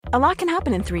A lot can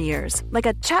happen in 3 years, like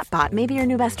a chatbot may be your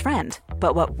new best friend.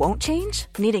 But what won't change?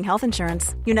 Needing health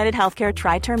insurance. United Healthcare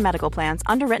Tri-Term Medical Plans,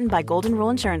 underwritten by Golden Rule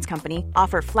Insurance Company,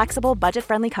 offer flexible,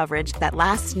 budget-friendly coverage that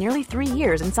lasts nearly 3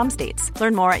 years in some states.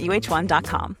 Learn more at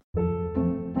uh1.com.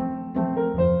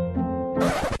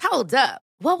 Hold up.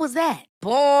 What was that?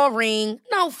 Boring.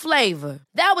 No flavor.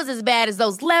 That was as bad as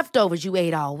those leftovers you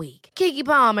ate all week. Keke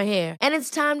Palmer here, and it's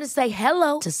time to say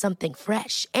hello to something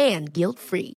fresh and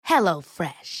guilt-free. Hello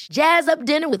Fresh. Jazz up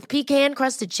dinner with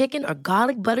pecan-crusted chicken or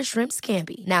garlic butter shrimp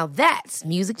scampi. Now that's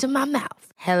music to my mouth.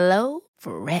 Hello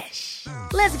Fresh.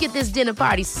 Let's get this dinner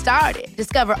party started.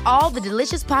 Discover all the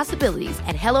delicious possibilities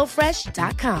at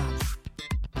hellofresh.com.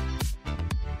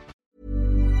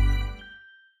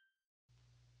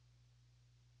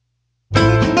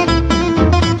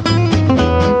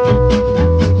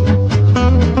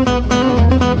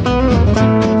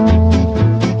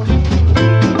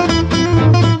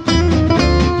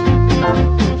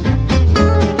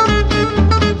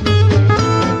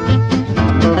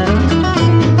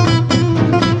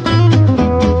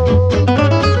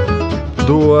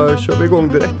 Då kör vi igång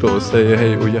direkt då och säger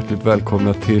hej och hjärtligt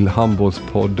välkomna till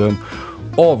Handbollspodden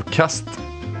Avkast.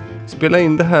 Spela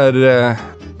in det här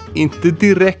inte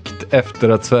direkt efter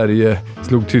att Sverige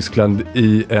slog Tyskland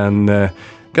i en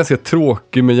ganska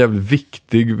tråkig men jävligt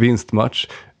viktig vinstmatch.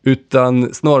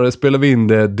 Utan snarare spelar vi in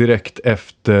det direkt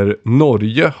efter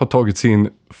Norge har tagit sin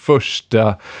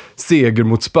första seger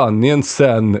mot Spanien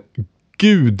sen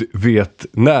Gud vet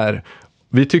när.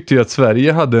 Vi tyckte ju att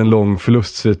Sverige hade en lång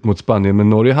förlustsvit mot Spanien, men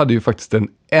Norge hade ju faktiskt en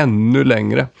ännu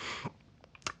längre.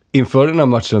 Inför den här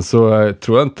matchen så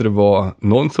tror jag inte det var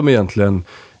någon som egentligen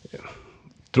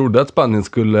trodde att Spanien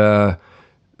skulle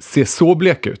se så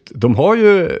blek ut. De har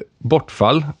ju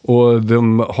bortfall och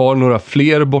de har några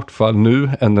fler bortfall nu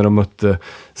än när de mötte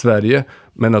Sverige.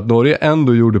 Men att Norge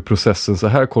ändå gjorde processen så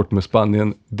här kort med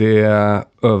Spanien, det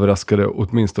överraskade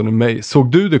åtminstone mig.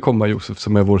 Såg du det komma, Josef,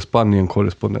 som är vår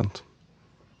Spanien-korrespondent?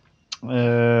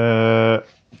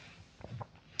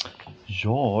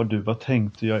 Ja du, vad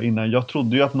tänkte jag innan? Jag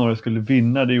trodde ju att Norge skulle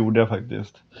vinna, det gjorde jag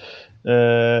faktiskt.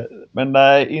 Men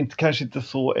nej, kanske inte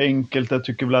så enkelt. Jag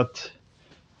tycker väl att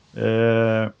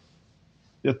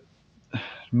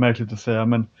märkligt att säga,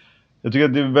 men jag tycker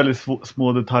att det är väldigt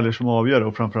små detaljer som avgör,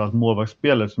 och framförallt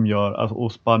målvaktsspelet som gör,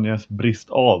 och Spaniens brist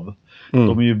av.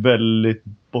 De är ju väldigt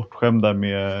bortskämda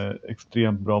med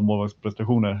extremt bra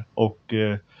målvaktsprestationer, och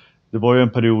det var ju en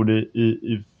period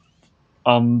i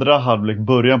andra halvlek,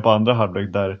 början på andra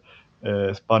halvlek, där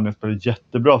Spanien spelade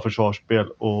jättebra försvarsspel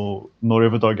och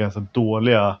Norge får ta ganska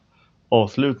dåliga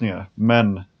avslutningar,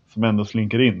 men som ändå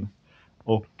slinker in.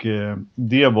 Och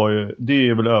det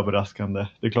är väl överraskande.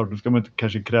 Det är klart, nu ska man inte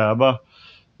kanske kräva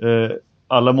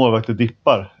alla målvakter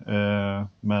dippar,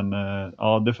 men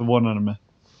ja, det förvånade mig.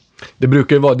 Det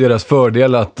brukar ju vara deras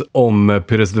fördel att om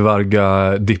Pérez de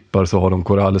Varga dippar så har de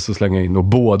Corrales att slänga in, och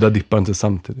båda dippar inte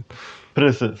samtidigt.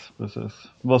 Precis.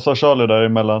 Vad sa Charlie där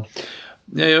emellan?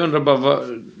 Ja, jag undrar bara vad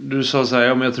du sa så här,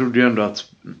 ja, men jag trodde ju ändå att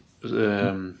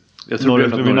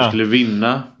Norge skulle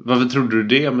vinna. Varför trodde du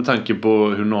det med tanke på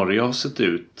hur Norge har sett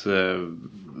ut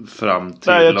fram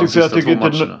till de sista två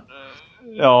matcherna?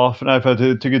 Ja, för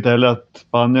jag tycker inte heller att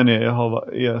Spanien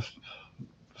är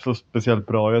så speciellt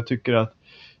bra. Jag tycker att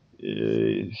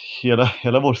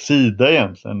hela vår sida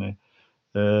egentligen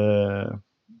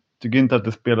tycker inte att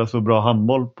det spelar så bra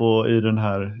handboll i den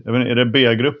här, jag vet inte, är det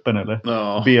B-gruppen eller?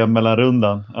 Ja.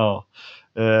 B-mellanrundan. Ja.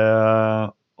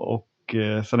 Och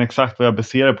sen exakt vad jag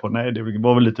baserar på, nej, det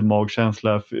var väl lite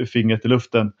magkänsla, fingret i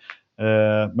luften.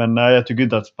 Men nej, jag tycker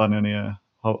inte att Spanien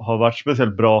har varit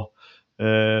speciellt bra.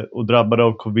 Och drabbade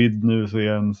av covid nu så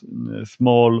är en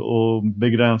smal och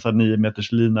begränsad 9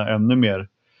 meters lina ännu mer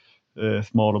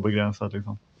smal och begränsad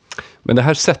liksom. Men det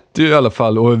här sätter ju i alla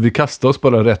fall, och vi kastar oss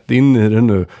bara rätt in i det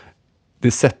nu,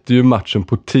 det sätter ju matchen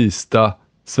på tisdag,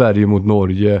 Sverige mot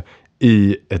Norge,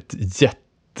 i ett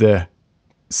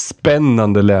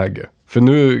jättespännande läge. För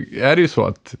nu är det ju så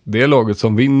att det laget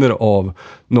som vinner av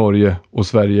Norge och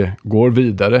Sverige går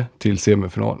vidare till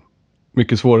semifinal.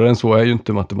 Mycket svårare än så är ju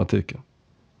inte matematiken.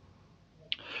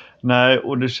 Nej,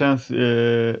 och det känns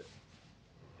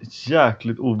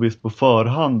jäkligt ovisst på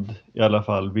förhand i alla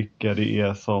fall vilka det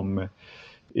är som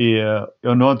är.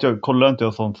 Ja, nu kollar inte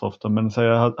jag sånt så ofta, men så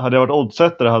hade jag varit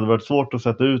oddsättare hade det varit svårt att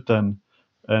sätta ut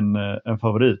en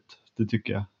favorit, det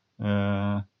tycker jag.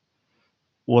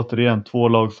 Återigen, 2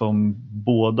 lag som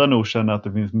båda nog känner att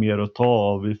det finns mer att ta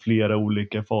av i flera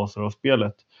olika faser av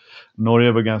spelet.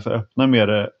 Norge var ganska öppna med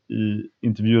det i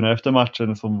intervjuerna efter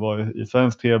matchen som var i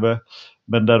svensk tv,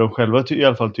 men där de själva i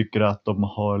alla fall tycker att de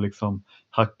har liksom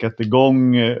hackat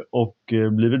igång och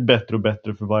blivit bättre och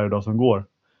bättre för varje dag som går.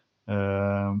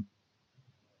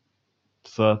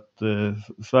 Så att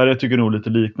Sverige tycker nog lite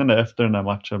liknande efter den här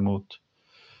matchen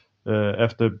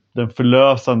efter den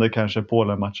förlösande kanske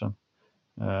Polen-matchen.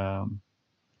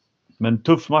 Men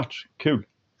tuff match, kul.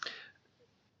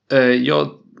 Jag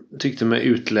tyckte mig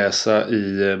utläsa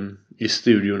i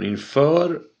studion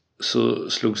inför, så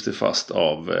slogs det fast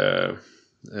av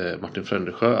Martin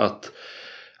Frändersjö att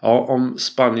om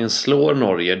Spanien slår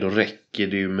Norge, då räcker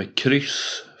det ju med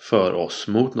kryss för oss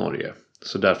mot Norge.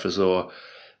 Så därför så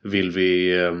vill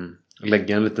vi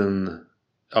lägga en liten...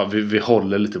 Ja, vi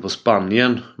håller lite på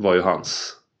Spanien, var ju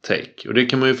hans take. Och det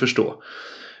kan man ju förstå.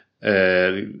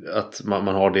 Att man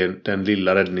har den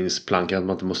lilla räddningsplankan att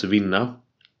man inte måste vinna.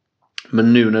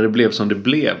 Men nu när det blev som det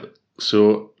blev,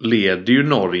 så leder ju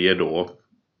Norge då.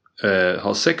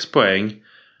 Har 6 poäng,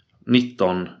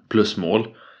 19 plusmål.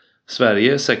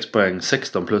 Sverige 6 poäng,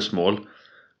 16 plusmål.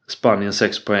 Spanien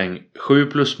 6 poäng, 7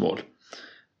 plusmål.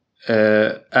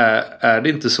 Är det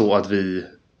inte så att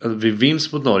vid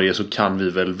vinst mot Norge så kan vi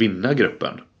väl vinna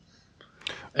gruppen?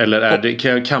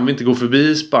 Eller kan vi inte gå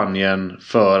förbi Spanien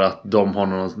för att de har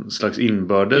någon slags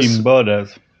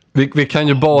inbördes? Vi kan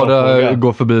ju bara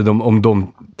gå förbi dem om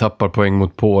de tappar poäng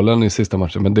mot Polen i sista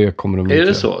matchen, men det kommer de inte. Är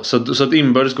det så? Så att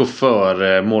inbördes går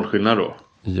för målskillnad då?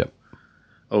 Ja.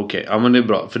 Okej, ja men det är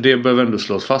bra. För det behöver ändå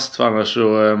slås fast. För annars så...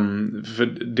 För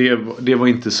det var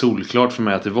inte solklart för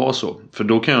mig att det var så. För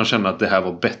då kan jag känna att det här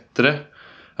var bättre.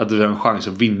 Att vi har en chans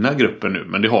att vinna gruppen nu.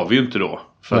 Men det har vi ju inte då.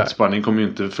 För att Spanien kommer ju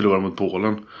inte förlora mot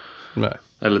Polen. Nej.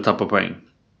 Eller tappa poäng.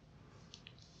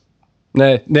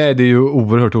 Nej, det är ju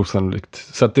oerhört osannolikt.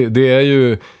 Så att det är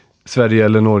ju Sverige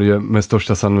eller Norge med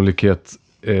största sannolikhet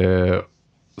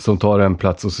som tar en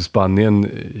plats. Och så Spanien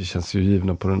känns ju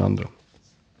givna på den andra.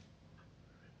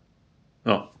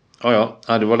 Ja,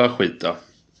 det var la skit då.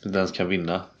 Den ska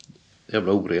vinna.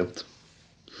 Jävla orent.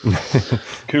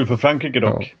 Kul för Frankrike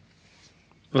dock. Ja.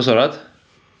 Vad sa du?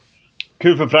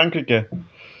 Kul för Frankrike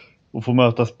att få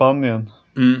möta Spanien.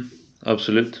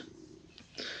 Absolut.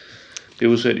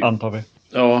 Jo, så är det ju. Antar vi.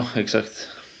 Ja, exakt.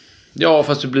 Ja,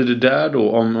 fast hur blir det där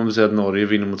då om vi säger att Norge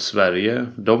vinner mot Sverige?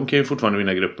 De kan ju fortfarande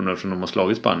vinna gruppen eftersom de har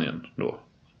slagit Spanien då.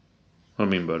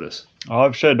 De inbördes. Ja, i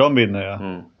och för sig, de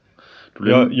vinner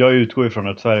jag utgår ifrån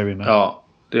att Sverige vinner. Ja,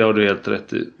 det har du helt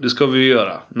rätt i. Det ska vi ju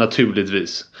göra,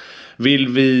 naturligtvis. Vill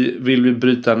vi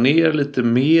bryta ner lite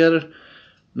mer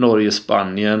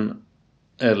Norge-Spanien,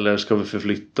 eller ska vi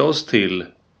förflytta oss till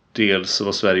dels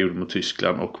vad Sverige gjorde mot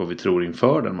Tyskland och vad vi tror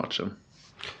inför den matchen?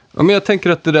 Ja, men jag tänker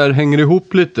att det där hänger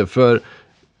ihop lite, för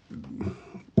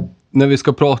när vi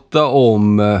ska prata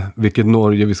om vilket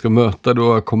Norge vi ska möta,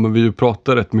 då kommer vi ju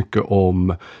prata rätt mycket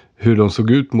om hur de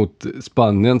såg ut mot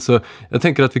Spanien. Så jag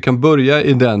tänker att vi kan börja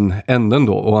i den änden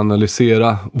då och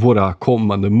analysera våra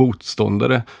kommande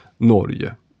motståndare,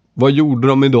 Norge. Vad gjorde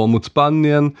de idag mot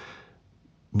Spanien?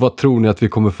 Vad tror ni att vi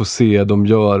kommer få se dem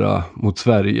göra mot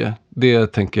Sverige? Det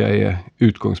tänker jag är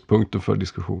utgångspunkten för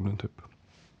diskussionen typ.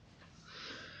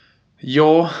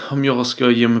 Ja, om jag ska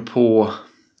ge mig på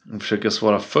och försöka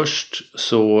svara först,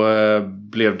 så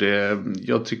blev det...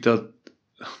 Jag tyckte att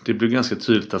det blev ganska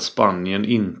tydligt att Spanien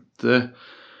inte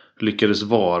lyckades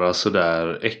vara så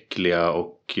där äckliga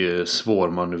och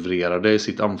svårmanövrerade i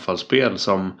sitt anfallsspel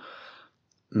som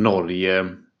Norge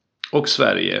och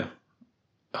Sverige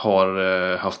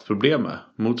har haft problem med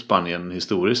mot Spanien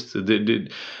historiskt.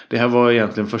 Det här var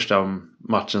egentligen första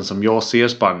matchen som jag ser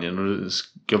Spanien, och det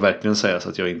ska verkligen sägas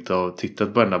att jag inte har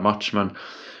tittat på enda match, men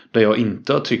där jag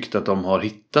inte har tyckt att de har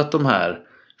hittat de här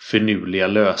finurliga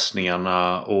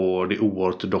lösningarna och det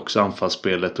oortodoxa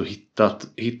anfallsspelet och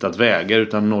hittat vägar,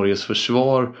 utan Norges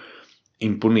försvar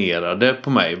imponerade på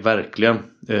mig verkligen,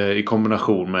 i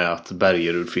kombination med att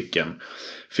Bergerud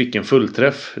fick en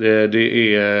fullträff.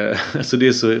 Det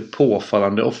är så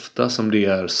påfallande ofta som det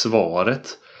är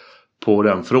svaret på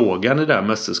den frågan i det här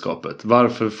mästerskapet.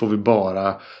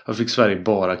 Varför fick Sverige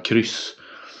bara kryss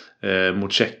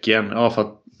mot Tjeckien? Ja, för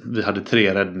att vi hade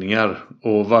 3 räddningar.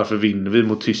 Och varför vinner vi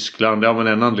mot Tyskland? Ja, men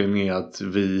en anledning är att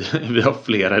vi har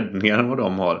fler räddningar än vad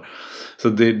de har. Så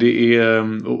det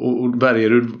är... Och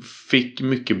Bergerud fick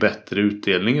mycket bättre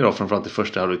utdelning idag, framförallt i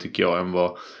första halvlek tycker jag, än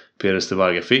vad Pérez de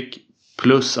Varga fick.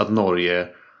 Plus att Norge,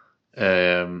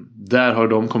 där har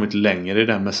de kommit längre i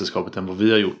det här mästerskapet än vad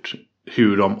vi har gjort.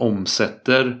 Hur de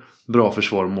omsätter bra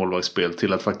försvar och målvaktsspel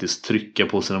till att faktiskt trycka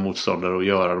på sina motståndare och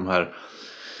göra de här,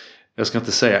 jag ska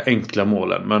inte säga enkla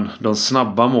målen, men de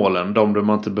snabba målen, de där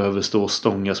man inte behöver stå och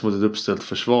stångas mot ett uppställt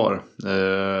försvar.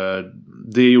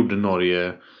 Det gjorde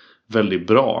Norge väldigt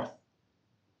bra.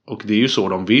 Och det är ju så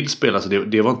de vill spela, så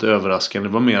det var inte överraskande.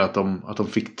 Det var mer att de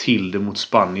fick till det mot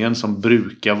Spanien, som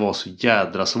brukar vara så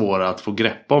jädra svåra att få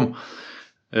grepp om.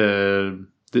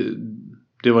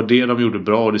 Det var det de gjorde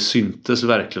bra, och det syntes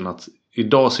verkligen att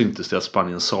idag syntes det att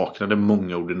Spanien saknade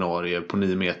många ordinarie på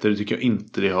 9 meter. Det tycker jag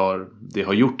inte det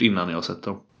har gjort innan jag har sett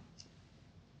dem.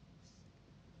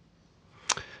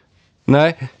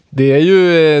 Nej, det är ju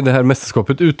det här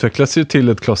mästerskapet utvecklas ju till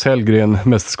ett Claes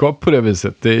Hellgren-mästerskap på det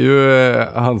viset. Det är ju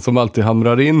han som alltid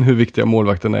hamrar in hur viktiga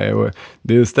målvakterna är, och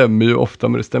det stämmer ju ofta,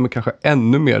 men det stämmer kanske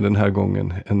ännu mer den här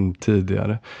gången än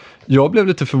tidigare. Jag blev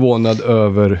lite förvånad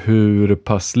över hur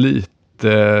pass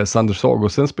lite Sander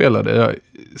Sagosen spelade. Jag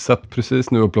satt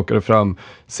precis nu och plockade fram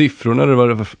siffrorna, det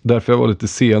var därför jag var lite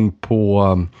sen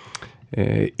på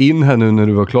in här nu när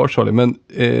du var klar, Charlie. Men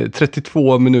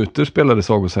 32 minuter spelade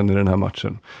Sagosen i den här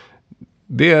matchen.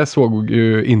 Det såg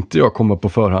ju inte jag komma på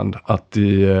förhand, att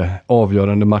i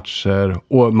avgörande matcher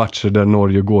och matcher där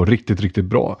Norge går riktigt, riktigt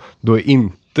bra, då är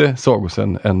inte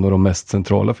Sagosen en av de mest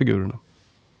centrala figurerna.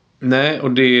 Nej,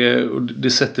 och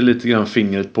det sätter lite grann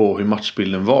fingret på hur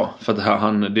matchbilden var. För att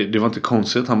det var inte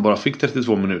konstigt att han bara fick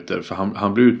 32 minuter. För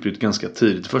han blev utbytt ganska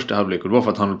tidigt i första halvlek. Och det var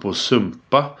för att han höll på att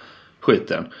sumpa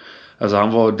skiten. Alltså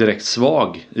han var direkt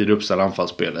svag i det uppställda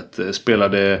anfallsspelet.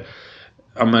 Spelade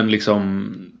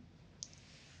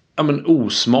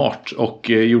osmart och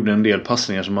gjorde en del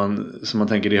passningar som man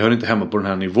tänker, det hör inte hemma på den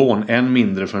här nivån. Än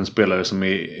mindre för en spelare som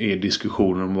är i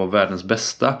diskussionen om att vara världens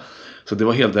bästa. Så det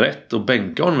var helt rätt att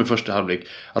bänka honom i första halvlek.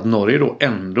 Att Norge då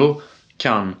ändå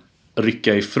kan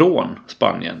rycka ifrån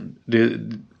Spanien.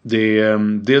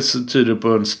 Dels tyder på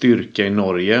en styrka i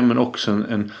Norge, men också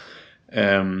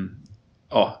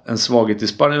en svaghet i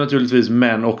Spanien naturligtvis.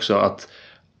 Men också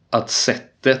att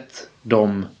sättet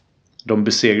de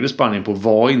besegrade Spanien på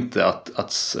var inte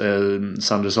att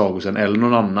Sander Sagosen eller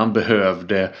någon annan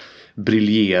behövde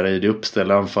briljera i det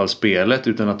uppställda anfallsspelet,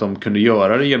 utan att de kunde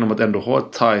göra det genom att ändå ha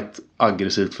ett tajt,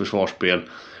 aggressivt försvarsspel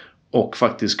och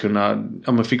faktiskt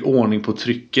fick ordning på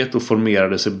trycket och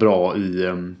formerade sig bra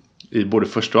i både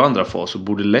första och andra fas, och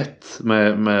borde lätt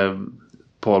med ett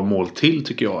par mål till,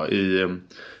 tycker jag,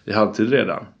 i halvtid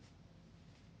redan.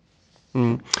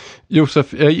 Mm.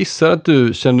 Josef, jag gissar att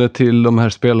du känner till de här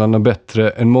spelarna bättre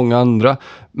än många andra,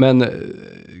 men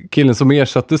killen som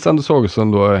ersatte Sander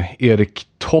Sagosen då, Erik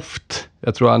Toft,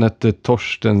 jag tror han hette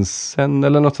Torstensen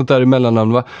eller något sånt där i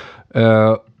mellannamn, va?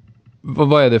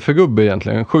 Vad är det för gubbe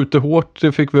egentligen? Skjuter hårt,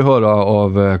 det fick vi höra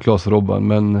av Claes Robban,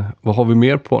 men vad har vi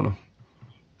mer på honom?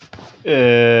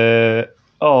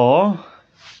 Ja,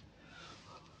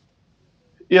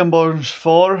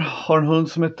 enbarnsfar, har en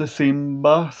hund som heter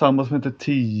Simba, samma som heter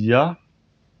Tia.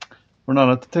 Var det något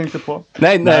annat du tänkte på?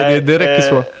 Nej, det räcker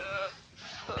så.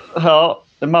 Ja,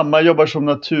 mamma jobbar som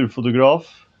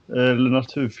naturfotograf eller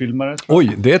naturfilmare.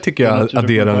 Oj, det tycker jag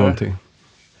adderar någonting.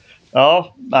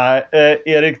 Ja, nej,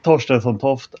 Erik Torstensson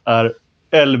Toft är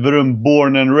Elverum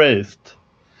born and raised.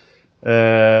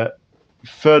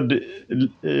 Född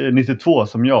 92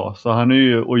 som jag, så han är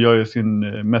ju och gör ju sin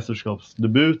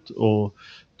mästerskapsdebut och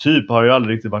typ har ju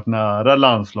aldrig riktigt varit nära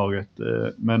landslaget,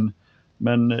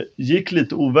 men gick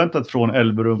lite oväntat från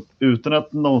Elverum utan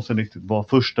att någonsin riktigt vara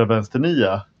första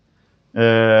vänsternia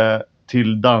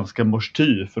till danska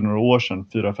Morsty för några år sedan,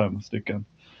 4-5 stycken,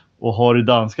 och har i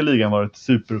danska ligan varit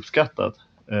superuppskattad.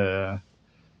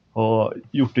 Har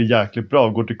gjort det jäkligt bra,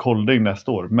 går till Kolding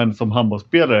nästa år, men som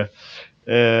handbollsspelare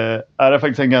är det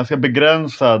faktiskt en ganska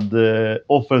begränsad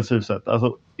offensiv sätt.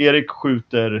 Alltså Erik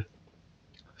skjuter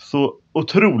så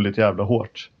otroligt jävla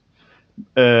hårt.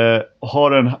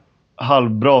 Har en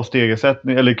halvbra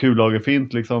stegersättning eller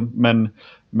kullagerfint liksom,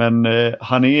 men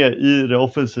han är i det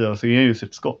offensiva, så är han ju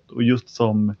sitt skott, och just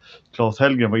som Claes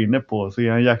Hellgren var inne på, så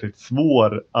är han jäkligt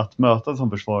svår att möta som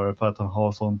försvarare för att han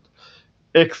har sånt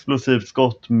explosivt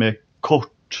skott med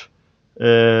kort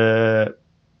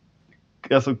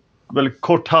alltså väldigt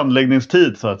kort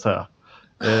handläggningstid, så att säga.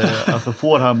 Alltså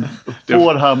får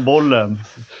han bollen,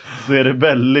 så är det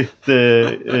väldigt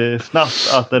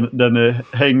snabbt att den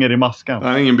hänger i maskan.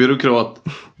 Han är ingen byråkrat.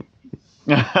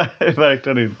 Nej,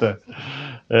 verkligen inte.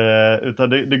 Utan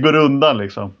det går undan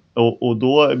liksom. Och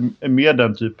då med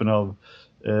den typen av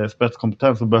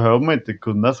spetskompetens så behöver man inte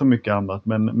kunna så mycket annat.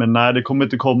 Men nej, det kommer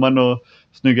inte komma några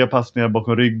snygga passningar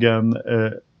bakom ryggen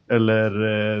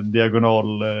eller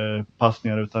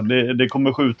diagonalpassningar, utan det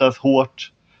kommer skjutas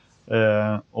hårt.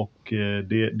 Och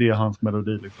det är hans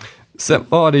melodi liksom. Sen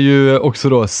var det ju också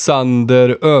då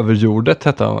Sander Överjordet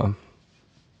hette han, va?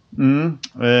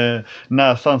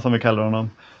 Näsan som vi kallar honom.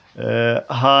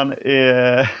 Han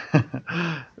är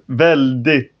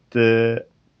väldigt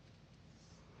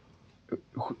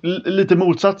lite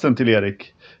motsatsen till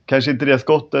Erik. kanske inte det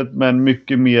skottet, men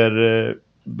mycket mer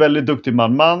väldigt duktig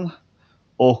man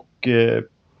och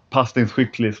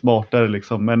passningsskicklig, smartare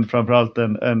liksom, men framförallt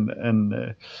en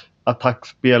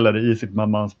attackspelare i sitt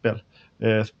man-spel.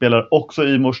 Spelar också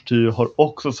i Mors Ty, har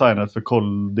också signat för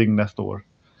Kolding nästa år.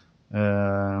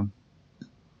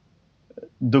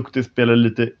 Duktig spelare,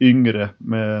 lite yngre,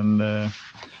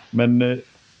 men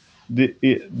det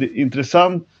är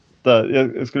intressanta,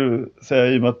 jag skulle säga,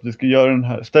 i och med att vi ska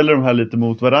göra ställa de här lite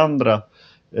mot varandra,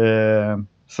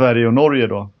 Sverige och Norge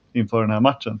då inför den här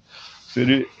matchen, så är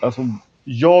det alltså,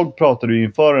 jag pratade ju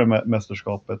inför det här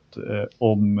mästerskapet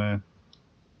om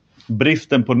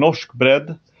bristen på norsk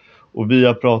bredd, och vi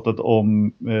har pratat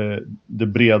om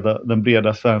den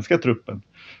breda svenska truppen.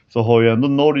 Så har ju ändå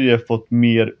Norge fått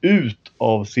mer ut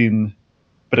av sin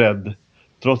bredd,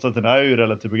 trots att den är ju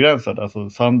relativt begränsad. Alltså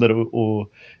Sander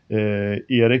och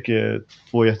Erik är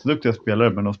 2 jätteduktiga spelare,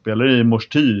 men de spelar i Mors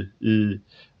Ty i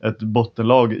ett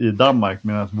bottenlag i Danmark.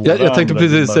 Jag tänkte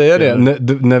precis säga det.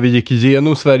 När vi gick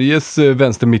igenom Sveriges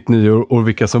vänster mittnior och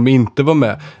vilka som inte var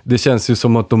med. Det känns ju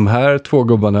som att de här 2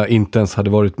 gubbarna inte ens hade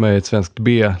varit med i ett svenskt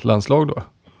B-landslag då.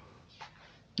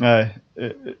 Nej,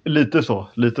 lite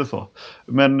så.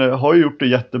 Men har ju gjort det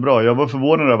jättebra. Jag var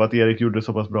förvånad över att Erik gjorde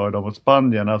så pass bra idag mot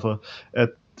Spanien. Alltså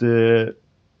ett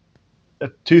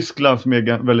Tyskland som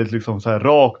är väldigt liksom så här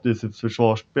rakt i sitt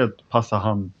försvarsspel passar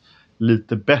han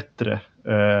lite bättre.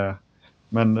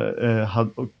 Men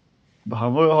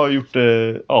han har gjort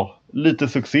lite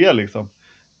succé liksom.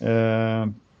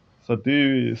 Så att det är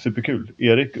ju superkul.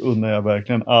 Erik unnar jag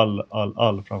verkligen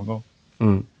all framgång.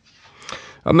 Mm.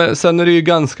 Ja, men sen är det ju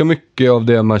ganska mycket av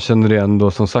det man känner igen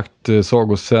då, som sagt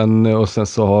Sagosen, och sen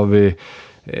så har vi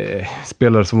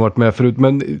spelare som varit med förut,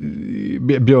 men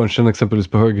Björnsen exempelvis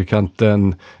på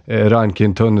högerkanten,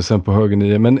 Rankin Tönnesen på höger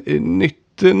 9, men nytt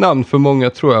namn för många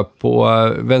tror jag på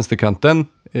vänsterkanten,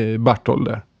 Barthold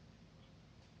där.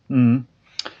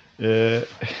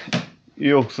 Det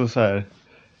är också så här,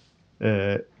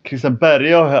 Christian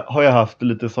Berge har ju haft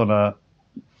lite sådana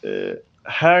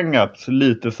hang-ups,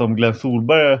 lite som Glenn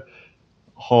Solberg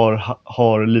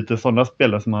har lite sådana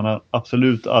spelare som han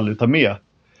absolut aldrig tar med.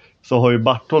 Så har ju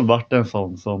Barthold varit en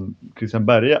sån som Christian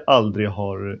Berge aldrig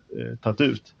har tagit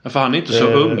ut. Ja, för han är inte så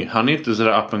ung. Han är inte så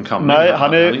där up and coming. Nej,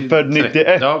 han är född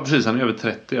 91. Ja, precis. Han är över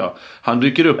 30, ja. Han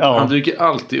dyker upp. Ja. Han dyker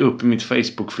alltid upp i mitt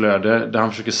Facebook-flöde där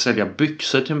han försöker sälja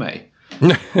byxor till mig.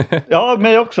 Ja,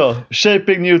 mig också.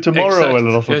 Shaping New Tomorrow. Exakt.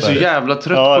 Eller något sånt. Jag är så jävla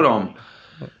trött på dem.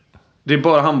 Det är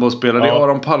bara handbollsspelare. Det är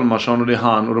Aron Palmarsson och det är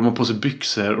han. Och de har på sig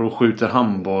byxor och skjuter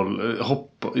handboll.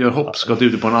 Gör hoppskott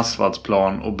ute på en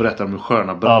asfaltsplan och berättar om hur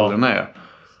sköna brallorna är.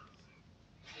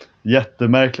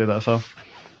 Jättemärkligt alltså.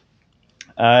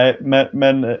 Nej,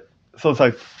 men som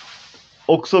sagt,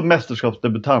 också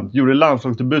mästerskapsdebutant. Gjorde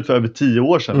landslagsdebut för över 10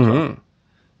 år sedan.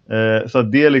 Så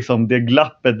det är liksom, det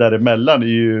glappet däremellan är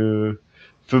ju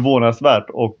förvånansvärt.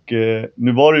 Och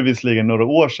nu var det visserligen några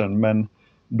år sedan, men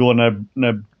då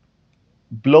när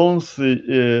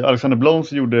Alexander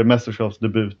Blons gjorde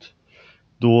mästerskapsdebut,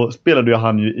 då spelade ju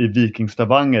han ju i Viking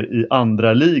Stavanger i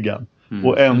andra ligan.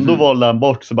 Och ändå valde han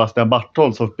bort Sebastian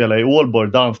Barthold som spelar i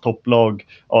Ålborg, dans topplag,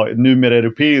 numera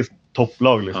europeiskt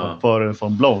topplag liksom, för en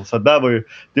sån Blons. Så det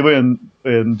var ju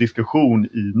en diskussion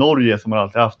i Norge som man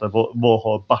alltid haft, vad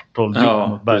har Barthold gjort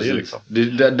mot Berge liksom.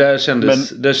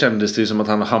 Där kändes det som att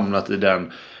han har hamnat i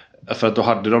den, för att då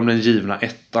hade de den givna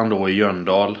ettan då i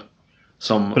Jöndal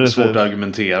som svårt att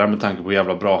argumentera med tanke på hur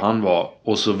jävla bra han var.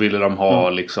 Och så ville de ha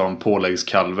liksom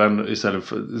påläggskalven istället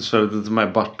för att ta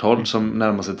med Barthold som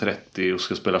närmar sig 30 och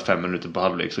ska spela 5 minuter på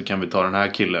halvlek, så kan vi ta den här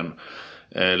killen.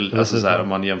 Alltså så här, om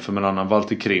man jämför med en annan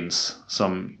Walter Krins,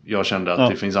 som jag kände att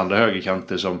det finns andra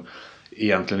högerkanter som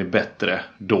egentligen är bättre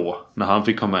då, när han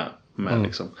fick komma med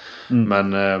liksom. Men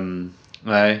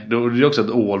nej, det är också att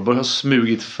Ålborg har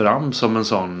smugit fram som en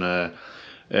sån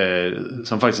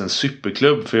som faktiskt en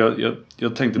superklubb. För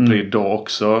jag tänkte på det idag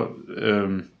också,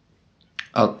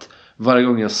 att varje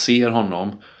gång jag ser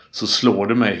honom så slår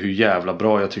det mig hur jävla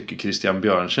bra jag tycker Christian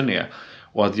Björnsen är.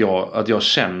 Och att jag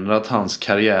känner att hans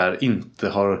karriär inte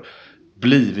har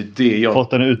blivit det jag...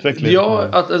 Fått en utveckling. Ja,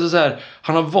 alltså så här,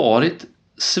 han har varit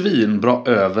svinbra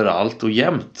överallt och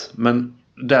jämt. Men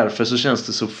därför så känns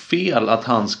det så fel att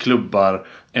hans klubbar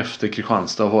efter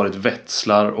Kristianstad har varit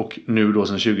Wetzlar och nu då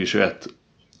sedan 2021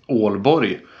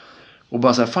 Ålborg. Och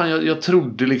bara så här, fan jag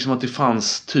trodde liksom att det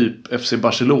fanns typ FC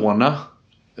Barcelona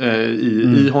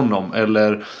i honom.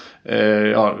 Eller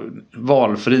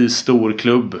valfri stor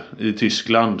klubb i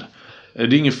Tyskland. Det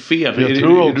är inget fel.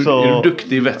 Är du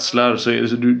duktig i Wetzlar så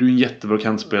är du en jättebra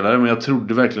kantspelare. Men jag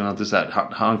trodde verkligen att det så här,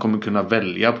 han kommer kunna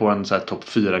välja på en så här topp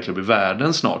 4-klubb i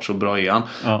världen snart. Så bra är han.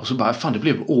 Ja. Och så bara, fan det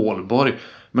blev Aalborg.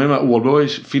 Men Aalborg är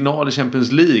final i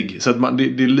Champions League. Så att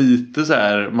det är lite så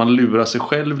här, man lurar sig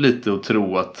själv lite och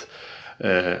tror att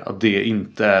det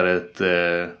inte är ett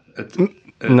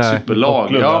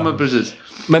superlag. Ja, men precis.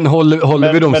 Men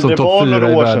håller vi dem som topp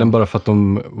 4 i världen bara för att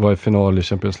de var i final i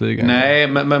Champions League? Nej,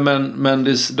 men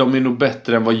de är nog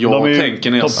bättre än vad jag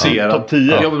tänker när jag ser att...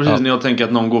 När jag tänker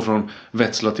att någon går från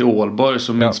Wetzlar till Aalborg,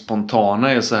 så min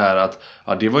spontana är så här att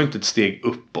det var inte ett steg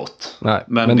uppåt. Nej,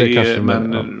 men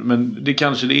det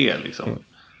kanske det är liksom.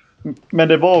 Men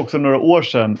det var också några år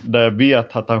sedan där jag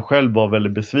vet att han själv var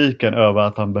väldigt besviken över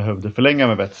att han behövde förlänga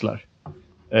med Wetzlar.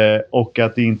 Och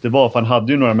att det inte var, för han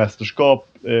hade ju några mästerskap,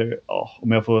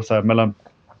 om jag får säga mellan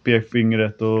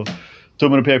pekfingret och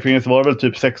tummen och pekfingret, så var det väl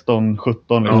typ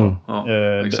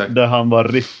 16-17 liksom. Där han var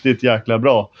riktigt jäkla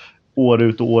bra år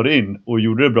ut och år in och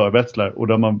gjorde det bra i Wetzlar, och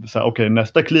där man säger okej,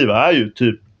 nästa kliv är ju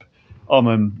typ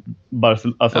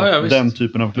den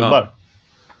typen av klubbar.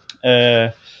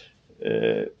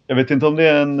 Jag vet inte om det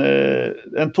är en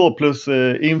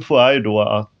 2+ info är ju då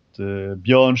att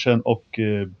Björnsen och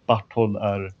Barthold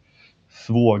är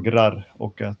svågrar,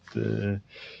 och att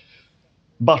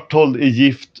Barthold är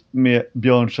gift med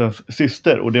Björnsens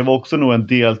syster, och det var också nog en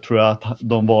del, tror jag, att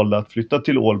de valde att flytta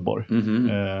till Aalborg.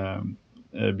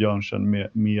 Björnsen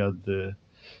med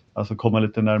alltså komma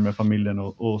lite närmare familjen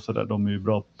och sådär. De är ju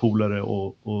bra polare,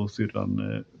 och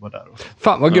syrran var där.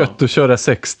 Fan vad gött att köra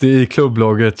 60 i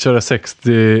klubblaget, köra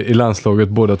 60 i landslaget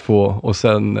båda två, och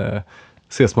sen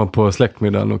ses man på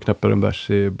släktmiddagen och knäpper en bärs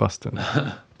i bastun.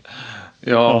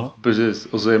 Ja, precis.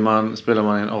 Och så spelar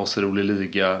man i en asrolig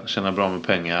liga, tjänar bra med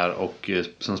pengar, och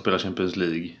sen spelar Champions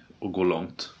League och går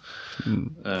långt.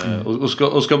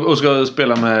 Och ska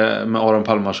spela med Aron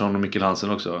Palmarsson och Mikkel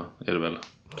Hansen också, är det väl?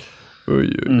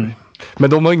 Oj. Men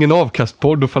de har ingen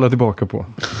avkastpodd att falla tillbaka på.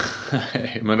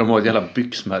 Nej, men de har ett jävla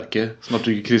byxmärke. Snart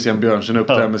tycker Christian Björnsen upp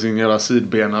där med sin jävla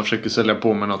sidben och försöker sälja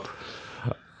på med något.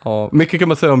 Ja, mycket kan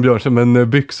man säga om Björnsen, men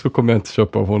byxor kommer jag inte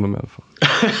köpa av honom i alla fall.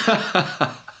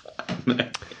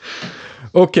 Nej.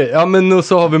 Okej, ja, men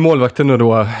så har vi målvakterna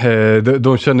då.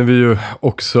 De känner vi ju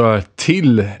också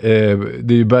till. Det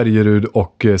är ju Bergerud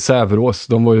och Säverås.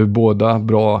 De var ju båda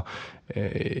bra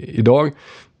idag.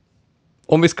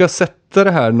 Om vi ska sätta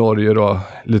det här Norge då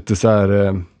lite så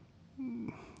här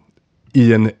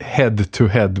i en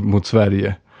head-to-head mot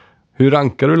Sverige. Hur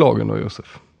rankar du lagen då,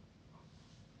 Josef?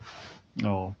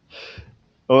 Ja,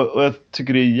 och jag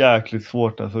tycker det är jäkligt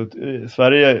svårt. Alltså,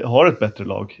 Sverige har ett bättre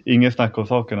lag. Ingen snack om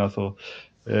saken. Alltså,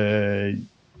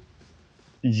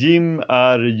 Jim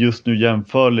är just nu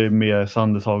jämförlig med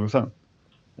Sanders Hagosen.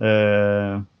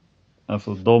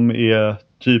 Alltså, de är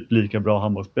typ lika bra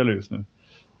handbollsspelare just nu.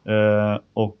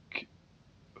 Och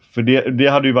för det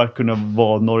hade ju varit kunnat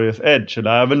vara Norges edge,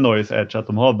 eller är väl Norges edge, att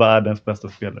de har världens bästa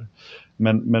spelare.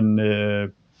 Men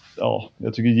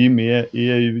jag tycker Jim är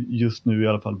ju just nu i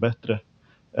alla fall bättre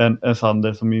än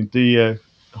Sander, som inte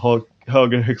har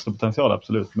högre högsta potential,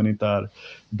 absolut, men inte är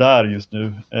där just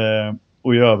nu.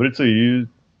 Och i övrigt så är ju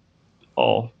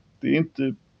det är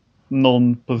inte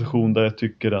någon position där jag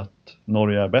tycker att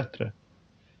Norge är bättre.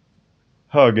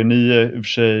 Höger 9 i och för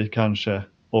sig kanske,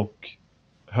 och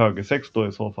höger 6 då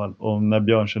i så fall, om när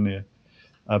Björnsen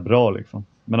är bra liksom.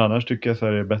 Men annars tycker jag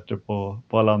Sverige är bättre på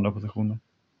alla andra positioner.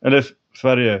 Eller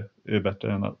Sverige är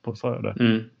bättre än på, sa jag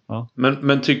det? Ja.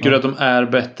 Men tycker du att de är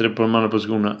bättre på de andra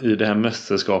positionerna i det här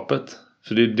mästerskapet?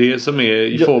 För det är det som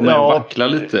får mig att vackla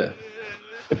lite.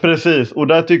 Precis, och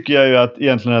där tycker jag ju att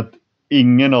egentligen att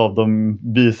ingen av dem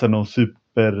visar någon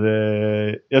super...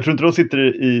 jag tror inte de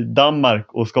sitter i Danmark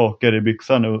och skakar i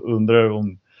byxan och undrar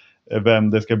om vem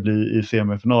det ska bli i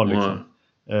semifinal liksom.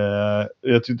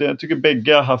 Jag tycker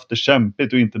bägge har haft det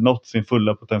kämpigt och inte nått sin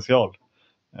fulla potential.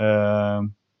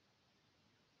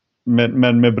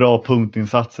 Men med bra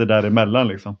punktinsatser däremellan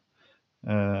liksom.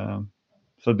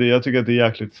 Så jag tycker att det är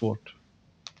jäkligt svårt.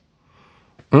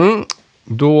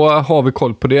 Då har vi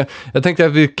koll på det. Jag tänkte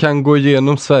att vi kan gå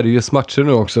igenom Sveriges matcher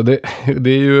nu också. Det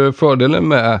är ju fördelen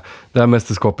med det här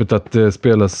mästerskapet att det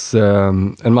spelas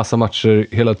en massa matcher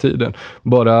hela tiden.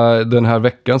 Bara den här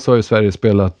veckan så har ju Sverige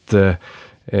spelat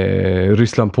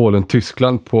Ryssland, Polen,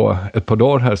 Tyskland på ett par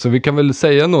dagar här. Så vi kan väl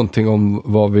säga någonting om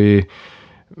vad vi...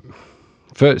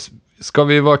 För ska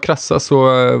vi vara krassa så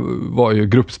var ju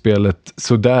gruppspelet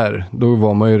så där. Då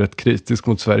var man ju rätt kritisk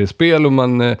mot Sveriges spel, och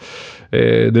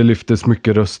det lyftes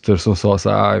mycket röster som sa så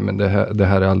här, men det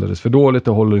här är alldeles för dåligt,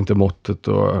 det håller inte måttet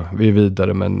och vi är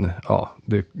vidare, men ja,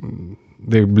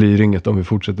 det blir inget om vi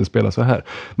fortsätter spela så här.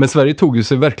 Men Sverige tog ju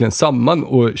sig verkligen samman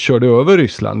och körde över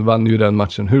Ryssland, vann ju den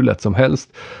matchen hur lätt som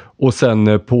helst. Och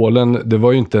sen Polen, det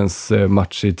var ju inte ens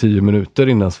match i 10 minuter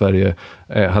innan Sverige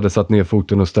hade satt ner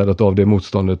foten och städat av det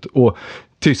motståndet. Och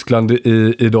Tyskland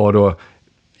idag då,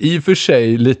 i och för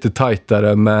sig lite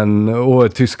tajtare,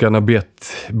 och tyskarna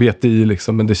bet i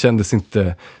liksom, men det kändes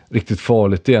inte riktigt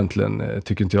farligt egentligen,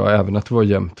 tycker inte jag, även att det var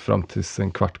jämnt fram till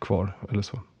en kvart kvar eller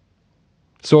så.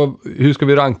 Så hur ska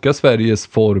vi ranka Sveriges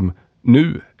form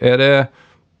nu? Är det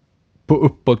på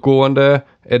uppåtgående?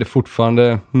 Är det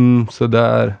fortfarande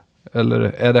sådär? Eller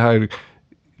är det här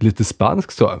lite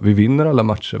spanskt så? Vi vinner alla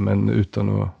matcher men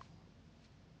utan att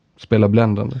spela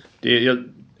bländande.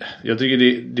 Jag tycker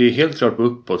det är helt klart på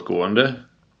uppåtgående.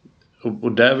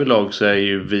 Och därvidlag så är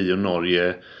ju vi och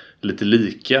Norge lite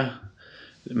lika.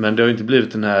 Men det har ju inte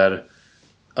blivit den här...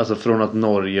 Alltså från att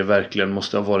Norge verkligen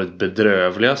måste ha varit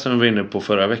bedrövliga som vi var inne på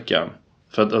förra veckan.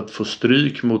 För att få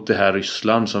stryk mot det här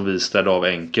Ryssland som vi städde av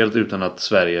enkelt utan att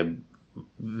Sverige...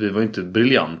 Vi var inte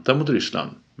briljanta mot Ryssland.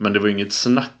 Men det var inget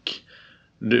snack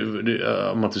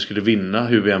om att vi skulle vinna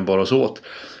hur vi än bar oss åt.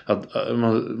 Att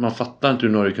man fattar inte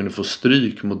hur Norge kunde få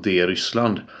stryk mot det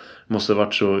Ryssland. De måste ha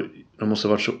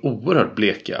varit så oerhört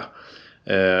bleka.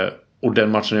 Och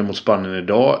den matchen mot Spanien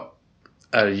idag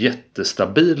är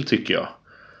jättestabil tycker jag.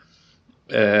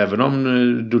 Även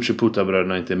om Duce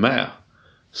Puta-bröderna inte är med,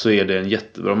 så är det en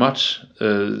jättebra match.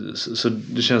 Så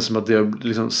det känns som att det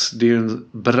är en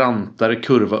brantare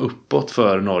kurva uppåt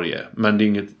för Norge.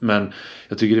 Men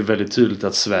jag tycker det är väldigt tydligt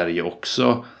att Sverige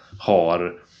också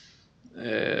har...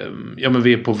 men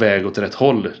vi är på väg åt rätt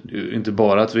håll. Inte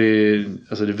bara att vi...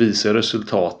 Alltså det visar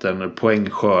resultaten,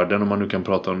 poängskörden om man nu kan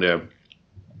prata om det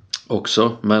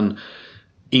också. Men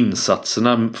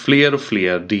insatserna, fler och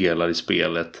fler delar i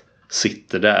spelet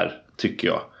sitter där, tycker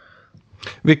jag.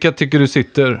 Vilka tycker du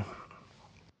sitter?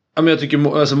 Ja, men jag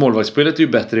tycker alltså målvaktsspelet är ju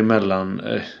bättre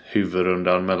i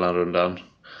huvudrundan, mellanrundan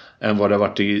än vad det har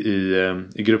varit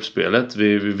i gruppspelet.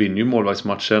 Vi vinner ju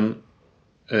målvaktsmatchen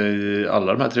i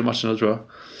alla de här 3 matcherna tror jag.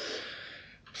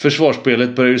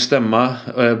 Försvarsspelet börjar ju stämma.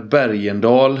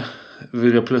 Bergendal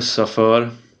vill jag plussa för.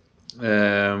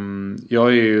 Jag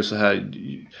är ju så här...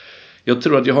 Jag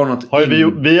tror att jag har något...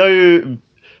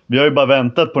 Vi har ju bara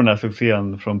väntat på den här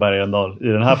succén från Bergendal i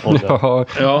den här podden.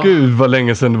 Ja. Gud vad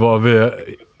länge sedan det var vi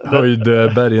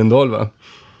höjde Bergendal, va?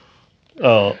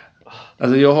 Ja.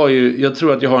 Alltså jag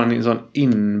tror att jag har en sån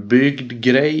inbyggd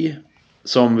grej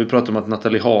som vi pratade om att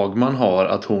Nathalie Hagman har,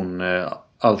 att hon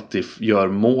alltid gör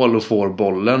mål och får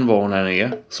bollen var hon än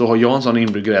är. Så har jag en sån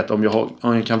inbyggd grej att om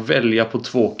jag kan välja på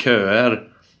 2 köer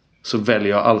så väljer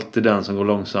jag alltid den som går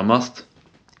långsammast.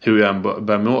 Hur jag än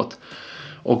bär mig åt.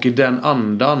 Och i den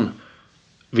andan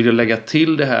vill jag lägga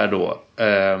till det här då.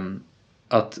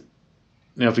 Att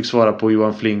när jag fick svara på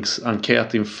Johan Flinks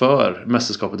enkät inför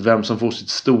mästerskapet, vem som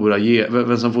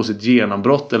får sitt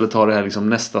genombrott eller tar det här liksom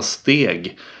nästa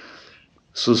steg,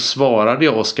 så svarade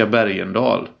jag Oskar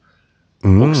Bergendal.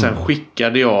 Och sen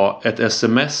skickade jag ett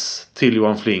sms till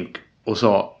Johan Flink och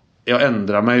sa: jag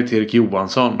ändrar mig till Erik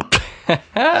Johansson.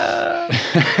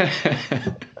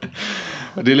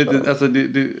 Det är lite, alltså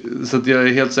så att jag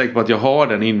är helt säker på att jag har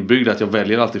den inbyggd, att jag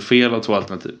väljer alltid fel av 2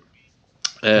 alternativ.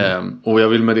 Och jag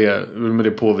vill med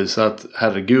det påvisa att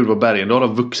herregud vad Bergendal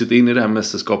har vuxit in i det här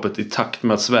mästerskapet i takt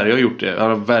med att Sverige har gjort det. Han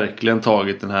har verkligen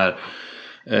tagit den här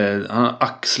han har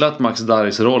axlat Max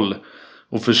Darris roll.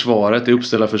 Och försvaret, det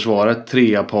uppställda försvaret,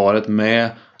 3-paret med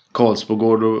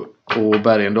Karlsbogård och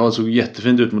Bergendal såg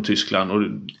jättefint ut mot Tyskland. Och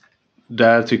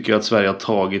där tycker jag att Sverige har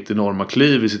tagit enorma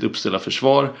kliv i sitt uppställda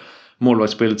försvar.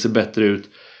 Målvaktsspelet ser bättre ut.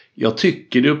 Jag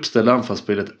tycker det uppställda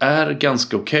anfallsspelet är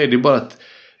ganska okej. Det är bara att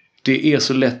det är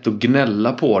så lätt att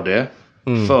gnälla på det.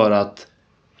 För att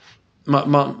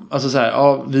alltså så här,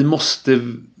 ja,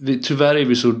 tyvärr är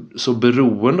vi så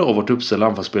beroende av vårt uppställda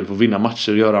anfallsspel för att vinna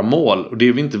matcher och göra mål. Och det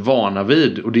är vi inte vana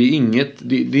vid. Och det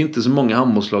är inte så många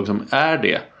handbollslag som är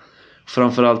det.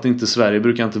 Framförallt inte Sverige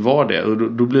brukar inte vara det. Och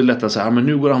då blir det lätt att säga, men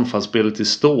nu går anfallsspelet till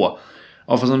stå.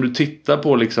 Ja, fast om du tittar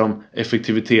på liksom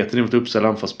effektiviteten i vårt uppställda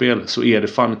anfallsspel så är det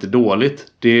fan inte dåligt.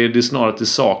 Det är snarare att det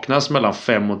saknas mellan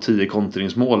 5 och 10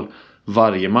 kontringsmål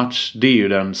varje match. Det är ju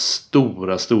den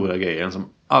stora grejen som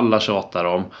alla tjatar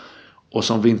om och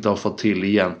som vi inte har fått till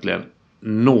egentligen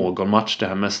någon match det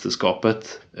här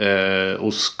mästerskapet.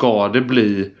 Och ska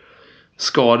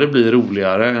det bli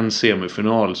roligare än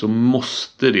semifinal så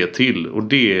måste det till. Och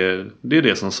det är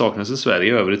det som saknas i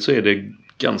Sverige. I övrigt så är det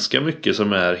ganska mycket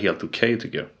som är helt okej,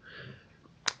 tycker jag.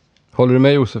 Håller du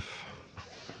med, Josef?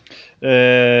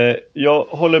 Jag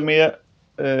håller med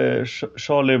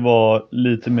Charlie var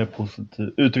lite mer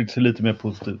positiv, uttryckte sig lite mer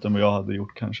positivt än vad jag hade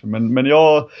gjort kanske. Men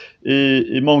jag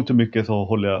i mångt och mycket så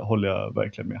håller jag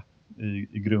verkligen med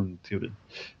i grundteorin.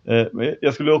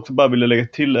 Jag skulle också bara vilja lägga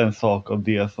till en sak av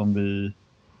det som vi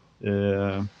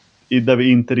där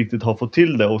vi inte riktigt har fått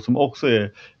till det och som också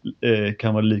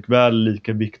kan vara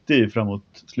lika viktig framåt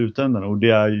slutändan, och det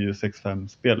är ju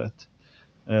 6-5-spelet.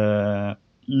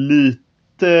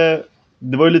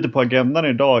 Det var ju lite på agendan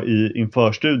idag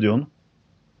inför studion.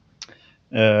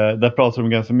 Där pratade de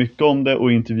ganska mycket om det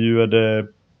och intervjuade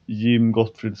Jim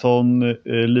Gottfridsson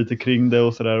lite kring det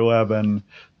och sådär, och även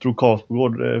tror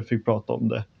Karlsbogård fick prata om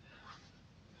det.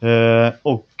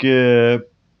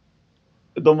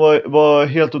 De var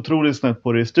helt otroligt snett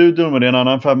på det i studion, men det är en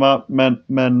annan femma. Men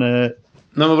nej,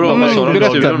 vad bra.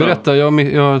 Berätta,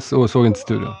 jag såg inte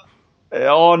studion.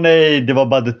 Ja, nej, det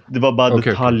var bara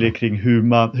detaljer kring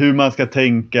hur man ska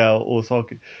tänka och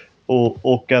saker.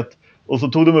 Och så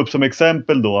tog de upp som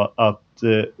exempel då att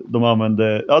de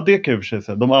använde, ja det kan jag för sig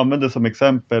säga, de använde som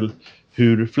exempel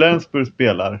hur Flensburg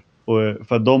spelar. Och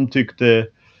för att de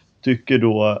tycker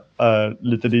då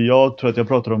lite det jag tror att jag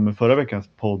pratade om i förra veckans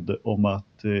podd om att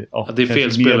det är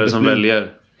fel spelare som väljer.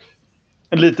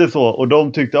 Lite så, och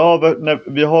de tyckte när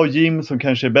vi har Jim som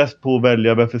kanske är bäst på att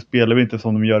välja, varför spelar vi inte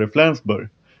som de gör i Flensburg?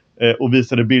 Och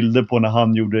visade bilder på när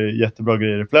han gjorde jättebra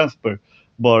grejer i Flensburg.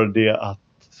 Bara det att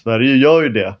Sverige gör ju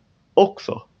det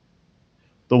också.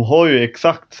 De har ju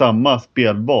exakt samma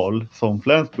spelval som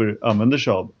Flensburg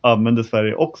använder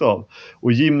Sverige också av.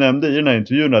 Och Jim nämnde i den här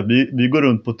intervjun att vi går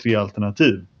runt på 3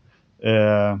 alternativ.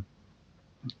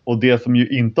 Och det som ju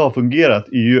inte har fungerat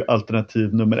är ju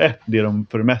alternativ nummer 1. Det de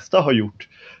för det mesta har gjort.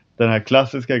 Den här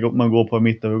klassiska, man går på en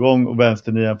mittövergång och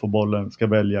vänsternian får bollen, ska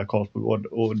välja Karlsbogård.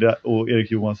 Och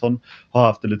Erik Johansson har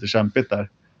haft det lite kämpigt där.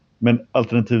 Men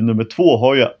alternativ nummer 2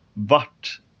 har ju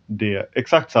varit det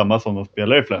exakt samma som de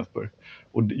spelar i Flensburg.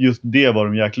 Och just det var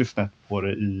de jäkligt snett på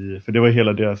det i, för det var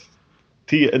hela deras,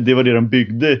 det var det de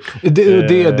byggde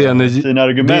sina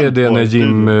argument på. Det är det när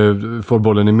Jim får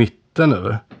bollen i mitten,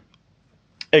 eller?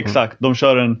 Exakt, de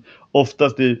kör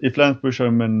oftast i Flensburg kör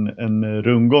de en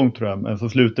rundgång tror jag, men så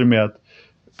slutar det med att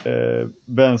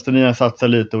vänsternian satsar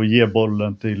lite och ger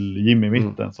bollen till Jim i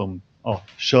mitten som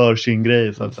kör sin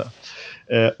grej så att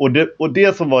säga. Och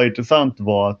det som var intressant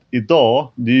var att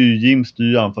idag, det är ju Jim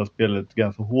styr anfallsspelet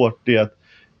ganska hårt, det är att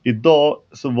idag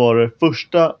så var det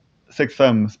första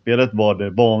 6-5-spelet var det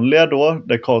vanliga då,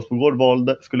 där Karlsbogård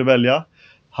skulle välja.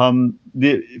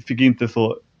 Det fick inte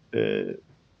så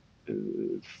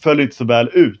föll inte så väl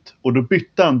ut, och då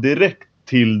bytte han direkt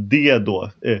till det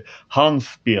då, hans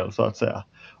spel så att säga.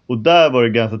 Och där var det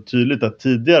ganska tydligt att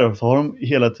tidigare så har de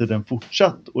hela tiden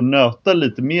fortsatt och nöta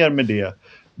lite mer med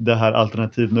det här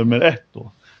alternativ nummer 1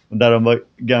 då. Och där de var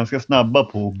ganska snabba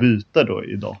på att byta då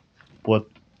idag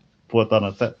på ett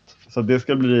annat sätt. Så det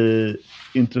ska bli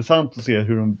intressant att se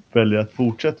hur de väljer att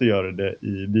fortsätta göra det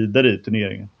vidare i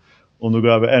turneringen. Om de går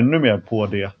över ännu mer på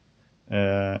det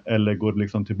eller går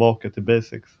liksom tillbaka till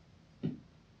basics.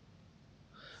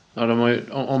 Ja,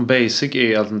 om basic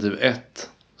är alternativ 1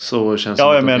 så känns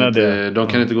det att de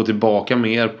kan inte gå tillbaka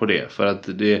mer på det, för att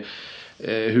det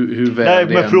hur väl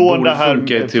det borde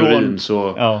funka i teorin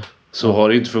så har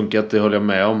det inte funkat, det håller jag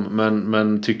med om.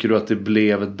 Men tycker du att det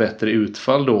blev ett bättre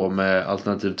utfall då med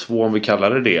alternativ 2, om vi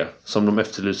kallar det som de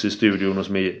efterlyser i studion och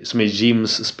som är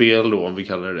Jims spel då, om vi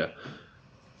kallar det?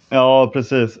 Ja,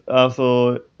 precis.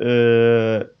 Alltså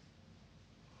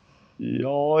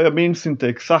jag minns inte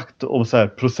exakt om så här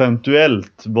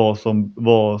procentuellt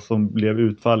vad som blev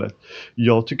utfallet.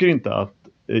 Jag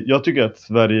tycker att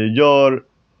Sverige gör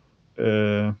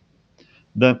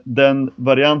den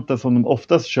varianten som de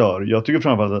oftast kör. Jag tycker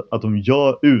framförallt att de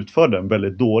utför den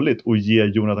väldigt dåligt och ger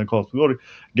Jonathan Karlsbogård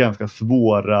ganska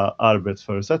svåra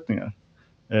arbetsförutsättningar.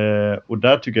 Och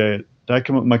där tycker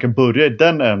jag man kan börja i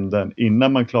den änden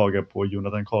innan man klagar på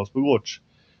Jonathan Karlsbogårds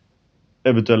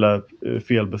eventuella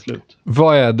felbeslut.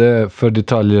 Vad är det för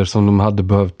detaljer som de hade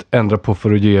behövt ändra på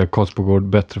för att ge Karlsbogård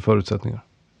bättre förutsättningar?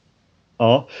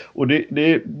 Ja, och det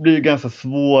blir ganska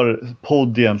svår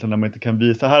podd egentligen när man inte kan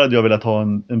visa. Här hade jag velat ha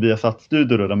en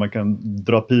Viasat-studio då, där man kan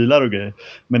dra pilar och grejer.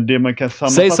 Men det man kan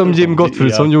sammanfatta... Säg som Jim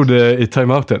Gottfridsson gjorde i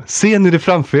timeouten. Ser ni det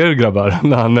framför er, grabbar?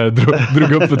 När han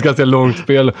drog upp ett ganska långt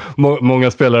spel.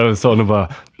 Många spelare sa nog bara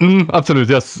absolut,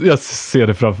 jag ser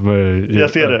det framför mig. Jag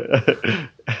ser det.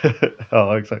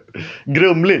 Ja, exakt.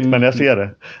 Grumligt, men jag ser det.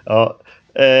 Ja.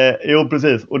 Jo,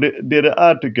 precis. Och det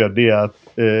är tycker jag, det är att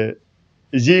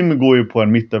Jim går ju på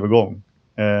en mittövergång.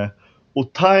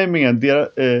 Och tajmingen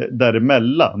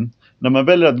däremellan, när man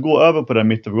väljer att gå över på den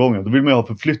mittövergången, då vill man ju ha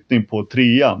förflyttning på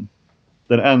trean.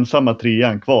 Den ensamma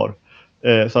trean kvar.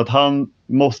 Så att han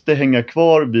måste hänga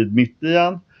kvar vid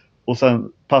mittnian och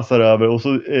sen passar över och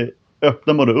så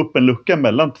öppnar man då upp en lucka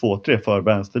mellan 2-3 för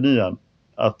vänsternian.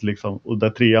 Att liksom, och där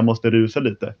 3 måste rusa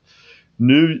lite.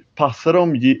 Nu passar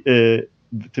de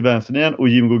till vänsternian och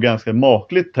Jim går ganska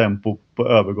makligt tempo på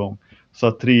övergång. Så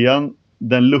att 3:an,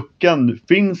 den luckan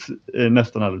finns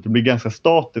nästan aldrig. Det blir ganska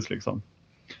statiskt liksom.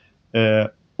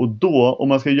 Och då, om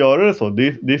man ska göra det så, det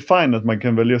är fint att man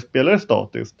kan välja att spela det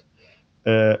statiskt.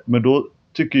 Men då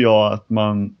tycker jag att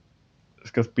man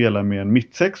ska spela med en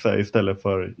mittsexa istället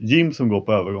för Jim som går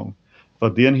på övergång. För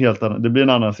att det är en helt annan, det blir en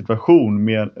annan situation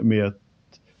med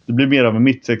det blir mer av en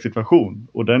mittsexsituation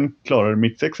och den klarar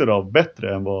mittsexer av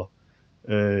bättre än vad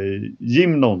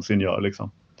Jim någonsin gör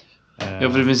liksom. Ja,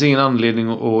 för det finns ingen anledning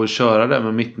att köra det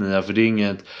med mittnia, för det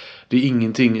är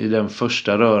ingenting i den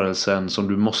första rörelsen som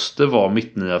du måste vara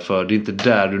mittnia för. Det är inte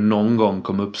där du någon gång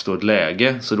kommer uppstå ett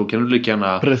läge. Så då kan du lika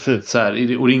gärna så här,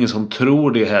 och det är ingen som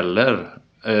tror det heller.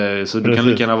 Så du kan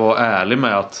lika gärna vara ärlig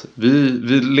med att vi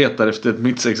letar efter ett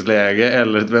mittsexläge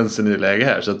eller ett vänsterniläge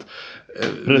här. Så att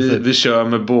vi kör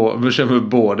med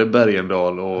både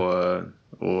Bergendahl och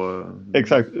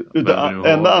exakt. Enda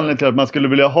anledningen till att man skulle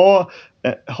vilja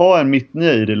ha en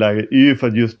mittnia i det läget är ju för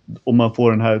att just om man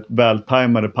får den här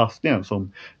vältajmade passningen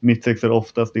som mittsexer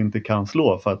oftast inte kan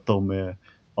slå för att de är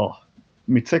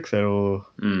mittsexer och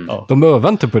de övar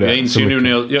inte på det. Jag inser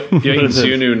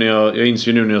ju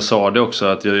nu när jag sa det också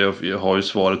att jag har ju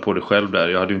svaret på det själv där.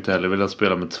 Jag hade ju inte heller velat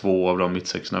spela med 2 av de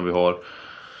mittsexerna vi har.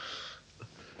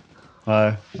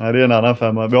 Nej, det är en annan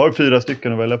femma. Vi har ju 4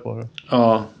 stycken att välja på det.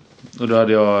 Ja, och då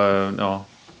hade jag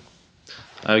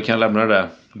nej, vi kan lämna det där.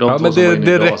 Men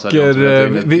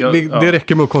det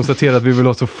räcker med att konstatera att vi vill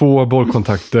ha så få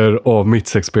bollkontakter av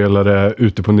mittsexspelare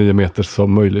ute på 9 meter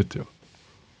som möjligt. Ja.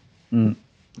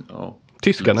 Ja,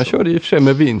 tyskarna körde i och för sig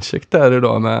med Winczek där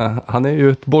idag, men han är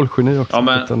ju ett bollgeni också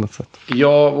på ett annat sätt.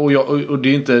 Ja, och det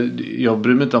är inte, jag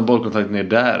bryr mig inte om bollkontakten är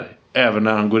där. Även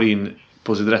när han går in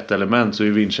på sitt rätta element så är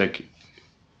Winczek,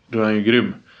 då är han ju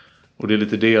grym. Och det är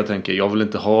lite det jag tänker. Jag vill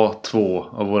inte ha 2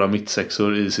 av våra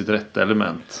mittsexor i sitt rätta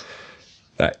element.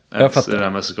 Nej, jag fattar. I det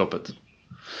här mästerskapet.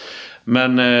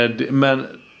 Men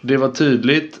det var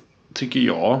tydligt, tycker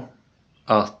jag,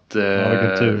 att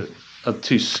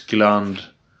Tyskland...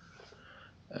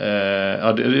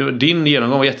 din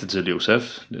genomgång var jättetydlig,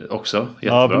 Josef. Också.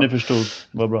 Jättebra. Ja, men ni förstod.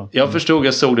 Vad bra.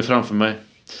 Jag såg det framför mig.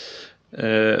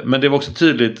 Men det var också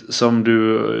tydligt, som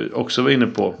du också var inne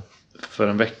på för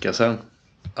en vecka sedan,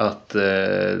 att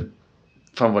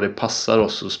fan vad det passar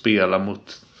oss att spela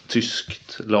mot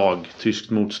tyskt lag, tyskt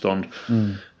motstånd.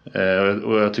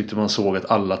 Och jag tyckte man såg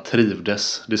att alla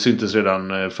trivdes. Det syntes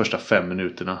redan första 5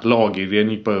 minuterna. Lagergren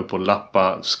gick bara upp och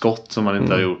lappa skott som man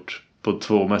inte har gjort på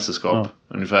 2 mästerskap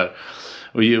ungefär.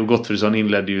 Och Gottfridsson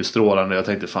inledde ju strålande. Jag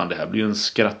tänkte fan, det här blir ju en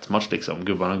skrattmatch liksom.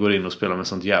 Gubbarna går in och spelar med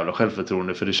sånt jävla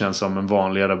självförtroende, för det känns som en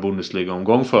vanligare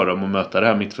Bundesliga-omgång för dem att möta det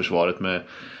här mittförsvaret med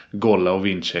Golla och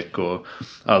Winczek och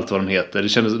allt vad de heter.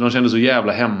 De kändes så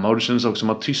jävla hemma, och det kändes också som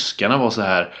att tyskarna var så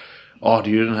här. Ja, det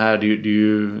är ju den här, det är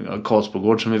ju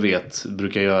Karlsbogård som vi vet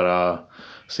brukar göra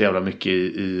så jävla mycket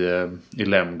i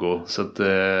Lemgo. Så att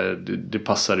det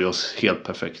passade oss helt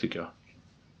perfekt, tycker jag.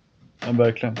 Ja,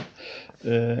 verkligen.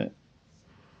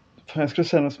 Jag skulle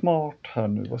säga något smart här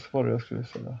nu. Vad var det jag skulle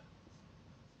säga?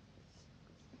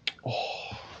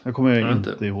 Jag kommer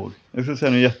inte ihåg. Jag skulle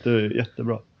säga något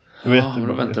jättebra. Det var jättebra.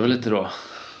 Då väntar vi lite då.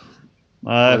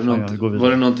 Nej, var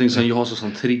det någonting som jag sa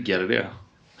som triggade det?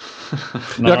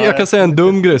 Jag kan säga en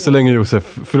dum grej så länge,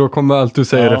 Josef, för då kommer allt du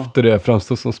säger efter det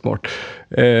framstå som smart.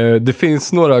 Det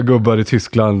finns några gubbar i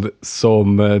Tyskland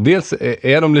som dels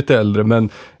är de lite äldre, men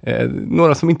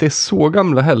några som inte är så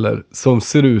gamla heller, som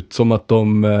ser ut som att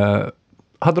de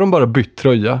hade de bara bytt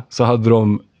tröja så hade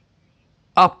de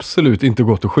absolut inte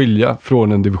gått att skilja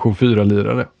från en division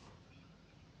 4-lirare.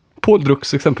 Paul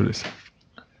Drux exempelvis.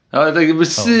 Ja, jag tänkte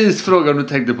precis fråga om du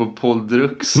tänkte på Paul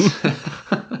Drux.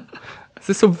 Det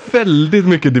ser så väldigt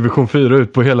mycket division 4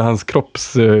 ut på hela hans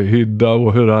kroppshydda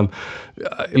och hur han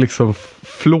liksom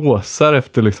flåsar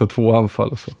efter liksom 2 anfall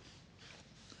och så.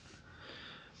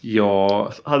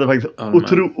 Jag hade faktiskt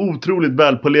otroligt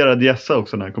välpolerad gässa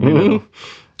också när han kom in.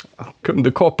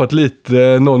 Kunde kapat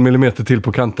lite någon millimeter till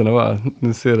på kanterna, va?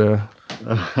 Nu ser det.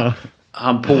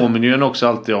 Han påminner ju också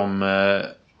alltid om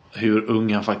hur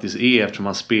ung han faktiskt är, eftersom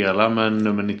han spelar med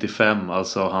nummer 95,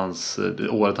 alltså det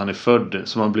året han är född.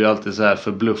 Så man blir alltid så här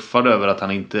förbluffad över att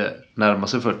han inte närmar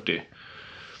sig 40.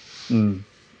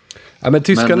 Ja, men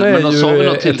tyskarna är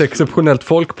ju ett exceptionellt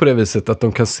folk på det viset att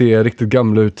de kan se riktigt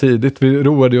gamla ut tidigt. Vi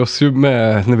roade oss ju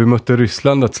med när vi mötte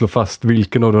Ryssland att slå fast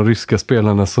vilken av de ryska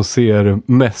spelarna som ser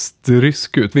mest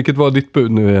rysk ut. Vilket var ditt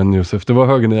bud nu igen, Josef? Det var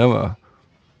högernia, va?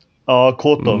 Ja,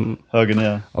 Kotov,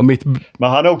 högernia. Ja, men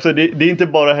han är också, det är inte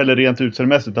bara heller rent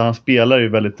utseendemässigt, utan han spelar ju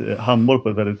väldigt handboll på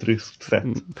ett väldigt ryskt sätt.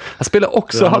 Han spelar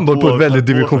också handboll på ett väldigt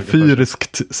division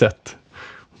 4-iskt sätt.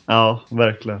 Ja,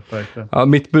 verkligen. Ja,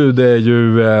 mitt bud är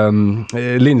ju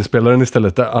linjespelaren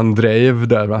istället, Andreev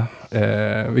där, va?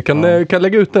 Vi kan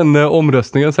lägga ut den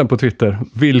omröstningen sen på Twitter.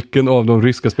 Vilken av de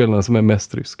ryska spelarna som är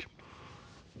mest rysk?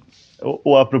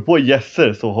 Och apropå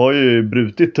gässer så har ju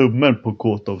brutit tummen på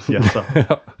Kotovs gässa.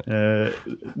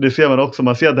 Det ser man också,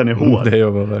 man ser att den är hård. Det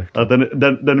gör man verkligen. Att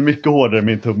den är mycket hårdare än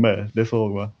min tumme, det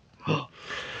såg man.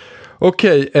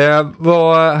 Okej,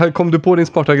 här kom du på din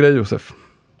smarta grej, Josef?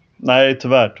 Nej,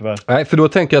 tyvärr. Nej, för då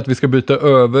tänker jag att vi ska byta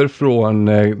över från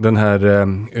den här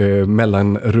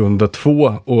mellanrunda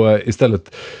 2 och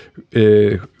istället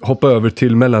hoppa över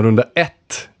till mellanrunda 1.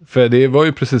 För det var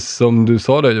ju precis som du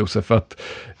sa där, Josef, att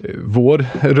vår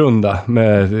runda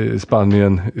med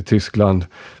Spanien, Tyskland,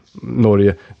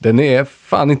 Norge, den är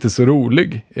fan inte så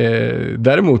rolig.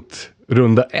 Däremot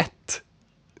runda 1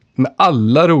 med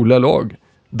alla roliga lag.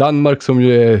 Danmark som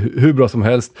ju är hur bra som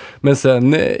helst. Men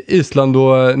sen Island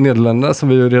och Nederländerna som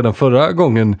vi ju redan förra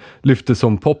gången lyfte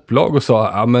som poplag och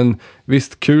sa, ja men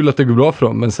visst kul att det går bra för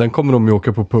dem, men sen kommer de ju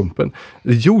åka på pumpen.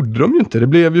 Det gjorde de ju inte, det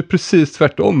blev ju precis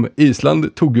tvärtom.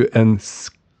 Island tog ju en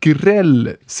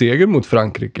skrällseger mot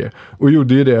Frankrike och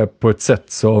gjorde ju det på ett sätt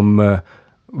som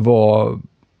var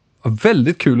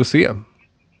väldigt kul att se.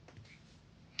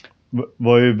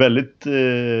 Var ju väldigt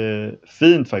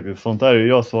fint faktiskt. Sånt där är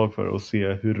jag svag för, att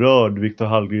se hur rörd Viktor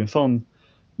Hallgrímsson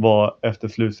var efter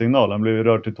slutsignal. Han blev ju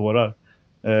rörd till tårar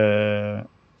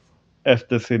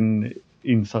efter sin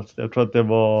insats. Jag tror att det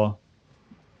var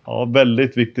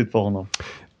väldigt viktigt för honom.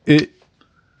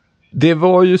 Det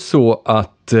var ju så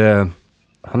att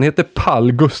han heter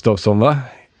Pall Gustafsson, va?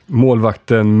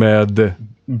 Målvakten med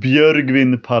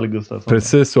Björgvin Pall Gustafsson.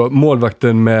 Precis så,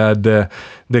 målvakten med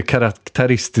det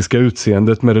karaktäristiska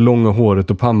utseendet med det långa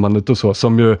håret och pannbandet och så,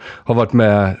 som ju har varit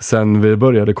med sen vi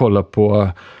började kolla på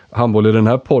handboll i den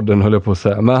här podden, höll jag på att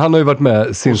säga. Men han har ju varit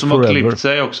med since forever. Och som har klippt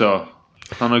sig också.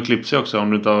 Han har ju klippt sig också, om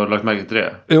du inte har lagt märke till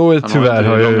det. Jo, tyvärr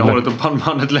har jag ju håret och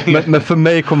pannbandet längre. Men för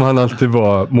mig kommer han alltid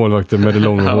vara målvakten med det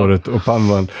långa håret och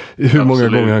pannband. Hur många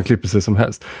gånger han klipper sig som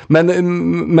helst.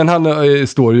 Men han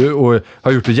står ju och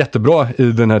har gjort det jättebra i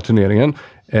den här turneringen.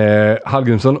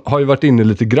 Hallgrímsson har ju varit inne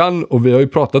lite grann och vi har ju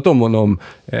pratat om honom.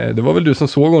 Det var väl du som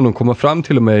såg honom komma fram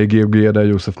till och med i GOG där,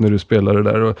 Josef, när du spelade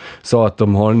där och sa att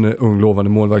de har en ung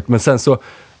lovande målvakt. Men sen så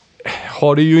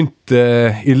har det ju inte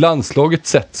i landslaget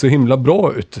sett så himla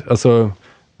bra ut. Alltså,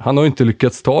 han har ju inte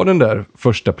lyckats ta den där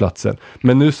första platsen.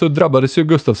 Men nu så drabbades ju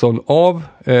Gustafsson av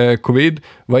covid,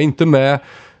 var inte med.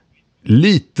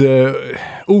 Lite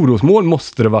orosmål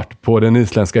måste det varit på den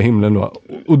isländska himlen då.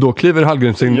 Och då kliver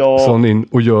Hallgrímsson in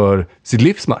och gör sitt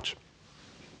livsmatch.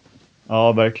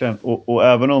 Ja, verkligen. Och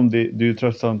även om det är ju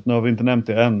tröttsamt, nu har vi inte nämnt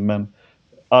det än, men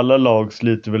alla lag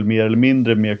sliter väl mer eller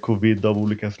mindre med covid av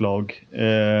olika slag.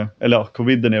 Eller ja,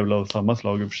 coviden är väl av samma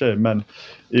slag i och för sig, men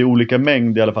i olika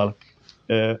mängd i alla fall.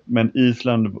 Men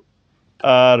Island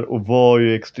är och var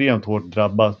ju extremt hårt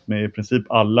drabbat med i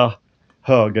princip alla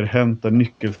högerhänta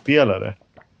nyckelspelare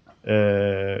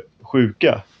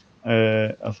sjuka.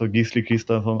 Alltså Gisli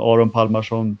Kristensson, Aron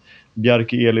Palmarsson,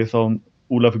 Bjarke Elisson,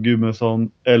 Olaf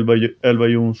Gudmundsson, Elva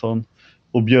Jonsson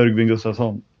och Björgvin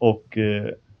Gustafsson. Och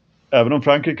även om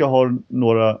Frankrike har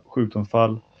några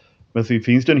sjukdomsfall, men så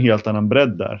finns det en helt annan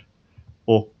bredd där.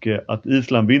 Och att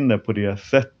Island vinner på det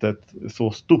sättet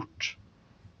så stort,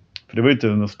 för det var ju inte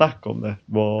något snack om det,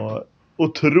 var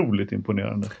otroligt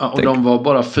imponerande. Ja, och de var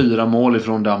bara 4 mål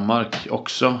ifrån Danmark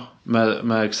också,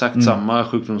 med exakt samma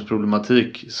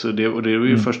sjukdomsproblematik. Så det var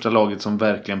ju första laget som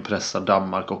verkligen pressar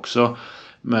Danmark också.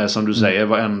 Med, som du säger,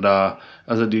 varenda,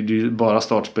 alltså det är ju bara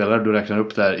startspelare du räknar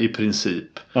upp där i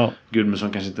princip. Ja. Gudmundsson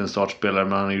kanske inte är en startspelare,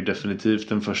 men han är ju definitivt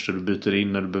den första du byter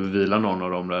in när du behöver vila någon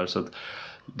av dem där. Så att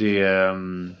det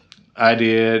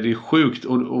är sjukt,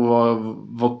 och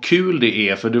vad kul det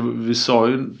är, för vi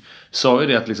sa ju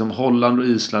det att liksom Holland och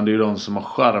Island är ju de som har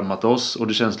charmat oss, och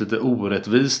det känns lite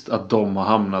orättvist att de har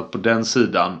hamnat på den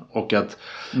sidan och att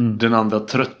den andra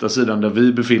trötta sidan där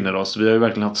vi befinner oss, vi har ju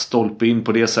verkligen haft stolpe in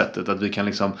på det sättet att vi kan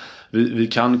liksom vi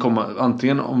kan komma,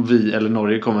 antingen om vi eller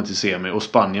Norge kommer till semi, och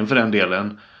Spanien för den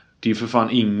delen, det är ju för fan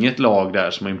inget lag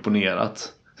där som har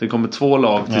imponerat. Sen kommer 2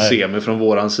 lag till semi från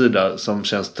våran sida som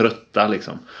känns trötta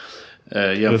liksom.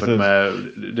 Jämfört med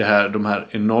de här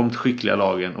enormt skickliga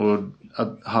lagen. Och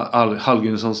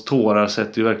Hallgrimssons tårar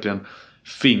sätter ju verkligen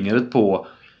fingret på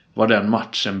vad den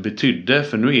matchen betydde.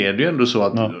 För nu är det ju ändå så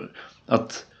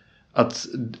att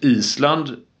Island,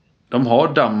 de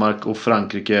har Danmark och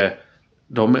Frankrike,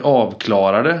 de är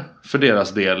avklarade för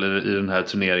deras del i den här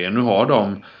turneringen. Nu har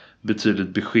de betydligt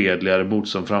beskedligare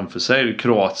motstånd framför sig,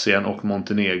 Kroatien och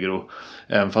Montenegro.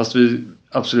 Även fast vi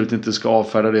absolut inte ska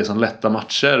avfärda det som lätta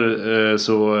matcher,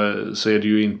 så är det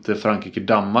ju inte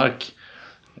Frankrike-Danmark.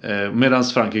 Medan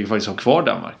Frankrike faktiskt har kvar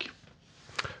Danmark.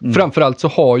 Framförallt så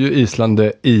har ju Island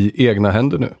det i egna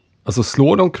händer nu. Alltså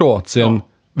slår de Kroatien,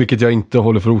 vilket jag inte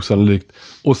håller för osannolikt,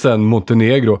 och sen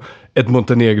Montenegro. Ett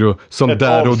Montenegro som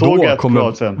där och då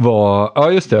kommer vara...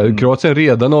 Ja, just det. Kroatien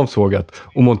redan avsågat.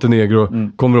 Och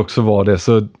Montenegro kommer också vara det.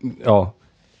 Så ja,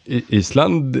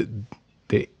 Island,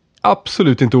 det är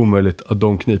absolut inte omöjligt att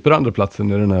de kniper andra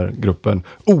platsen i den här gruppen.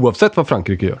 Oavsett vad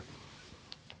Frankrike gör.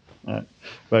 Nej,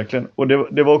 verkligen. Och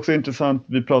det var också intressant.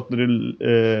 Vi pratade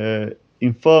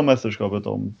inför mästerskapet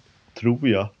om, tror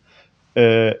jag,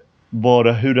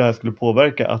 hur det här skulle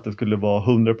påverka att det skulle vara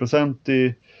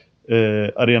 100%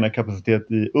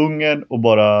 arenakapacitet i Ungern och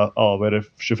bara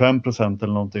 25%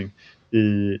 eller någonting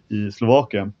i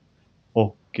Slovakien.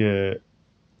 Och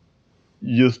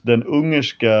just den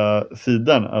ungerska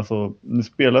sidan, alltså nu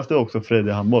spelas det också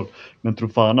fredig handboll, men tror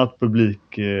fan att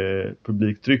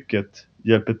publiktrycket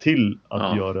hjälper till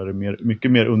att göra det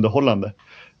mycket mer underhållande.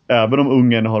 Även om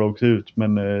Ungern har åkt ut,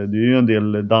 men det är ju en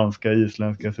del danska,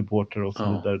 isländska supporter och så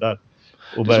vidare där.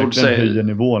 Och verkligen höjer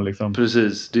nivån liksom.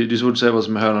 Precis, det är svårt att säga vad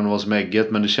som är hönan och vad som är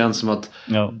ägget, men det känns som att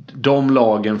de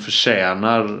lagen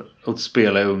förtjänar att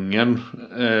spela i Ungern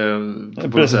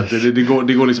på något sätt.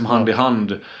 Det går liksom hand i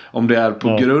hand. Om det är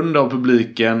på grund av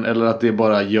publiken eller att det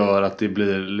bara gör att det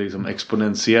blir liksom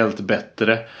exponentiellt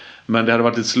bättre. Men det hade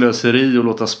varit ett slöseri att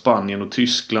låta Spanien och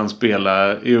Tyskland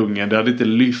spela i Ungern. Det hade inte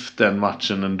lyft den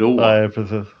matchen ändå. Nej,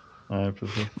 precis.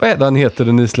 Vad är det han heter,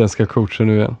 den isländska coachen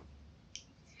nu igen?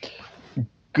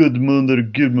 Gudmundur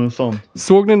Gudmundsson.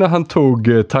 Såg ni när han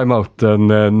tog timeouten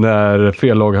när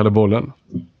fel lag hade bollen?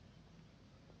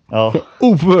 Ja.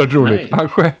 Oerhört roligt.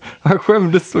 Han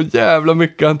skämdes så jävla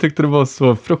mycket. Han tyckte det var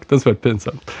så fruktansvärt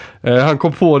pinsamt. Han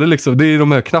kom på det liksom. Det är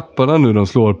de här knapparna nu de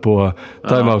slår på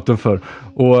timeouten för.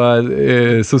 Och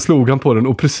så slog han på den.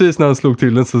 Och precis när han slog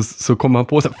till den så kom han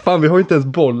på sig. Fan, vi har inte ens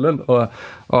bollen. Och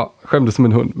skämdes som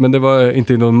en hund. Men det var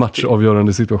inte i någon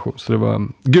matchavgörande situation. Så det var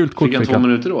gult kort. Fick han 2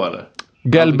 minuter då eller?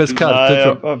 Gelbes Karte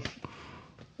tror jag.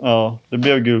 Ja, det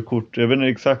blev gult kort. Jag vet inte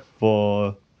exakt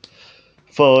vad...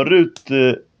 Förut,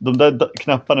 de där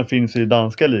knapparna finns i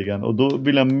danska ligan. Och då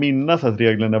vill jag minnas att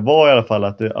reglerna var i alla fall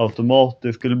att det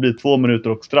automatiskt skulle bli 2 minuter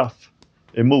och straff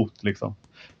emot liksom.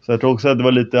 Så jag tror också att det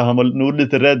var lite, han var nog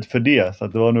lite rädd för det. Så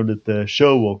att det var nog lite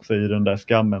show också i den där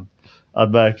skammen.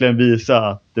 Att verkligen visa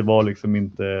att det var liksom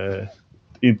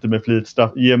inte med flit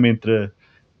straff. Ge mig inte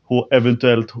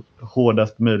eventuellt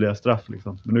hårdast möjliga straff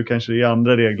liksom. Men nu kanske det är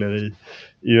andra regler i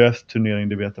US-turnering,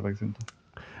 det vet jag faktiskt inte.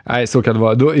 Nej, så kan det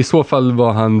vara. I så fall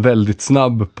var han väldigt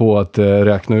snabb på att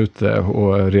räkna ut det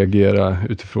och reagera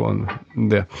utifrån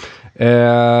det.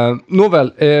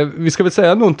 Nåväl, vi ska väl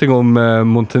säga någonting om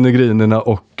montenegrinerna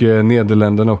och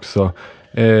Nederländerna också.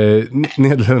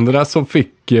 Nederländerna som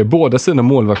fick båda sina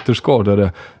målvakter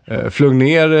skadade flög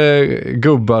ner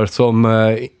gubbar som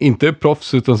inte är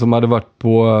proffs utan som hade varit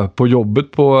på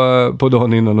jobbet på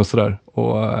dagen innan och sådär.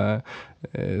 Och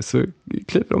så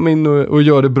kliver de in och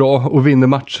gör det bra och vinner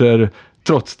matcher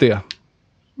trots det.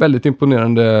 Väldigt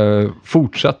imponerande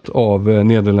fortsatt av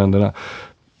Nederländerna.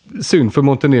 Synd för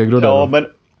Montenegro där.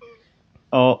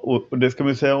 Ja, och det ska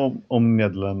vi säga om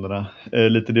Nederländerna.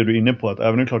 Lite det du är inne på. Att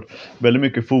även är klart, väldigt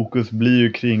mycket fokus blir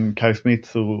ju kring Kai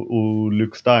Smits och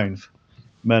Luke Steins.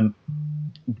 Men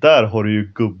där har du ju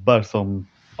gubbar som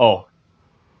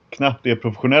knappt är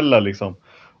professionella liksom.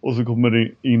 Och så kommer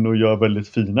du in och gör väldigt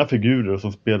fina figurer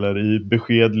som spelar i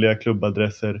beskedliga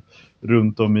klubbadresser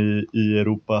runt om i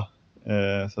Europa.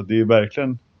 Så det är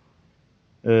verkligen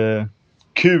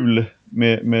kul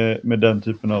med den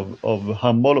typen av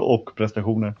handboll och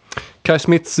prestationer. Kai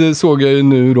Smits såg jag ju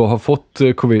nu då har fått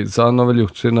covid, så han har väl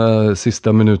gjort sina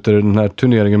sista minuter i den här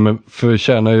turneringen, men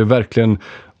förtjänar ju verkligen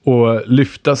att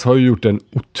lyftas. Har ju gjort en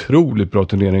otroligt bra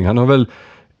turnering. Han har väl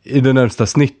i det närmsta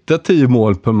snittat 10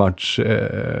 mål per match,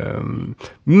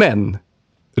 men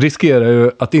riskerar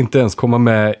ju att inte ens komma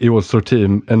med i All-Star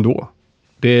Team ändå.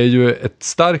 Det är ju ett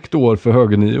starkt år för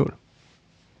högernior.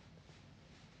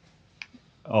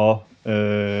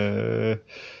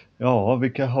 Ja,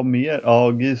 vilka har mer?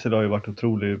 Ja, Gisela har ju varit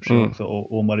otrolig också,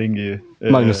 och Maringi.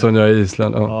 Magnusson i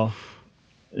Island. Ja,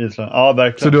 Island. Ja,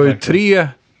 verkligen. Så du har ju 3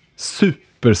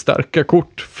 superstarka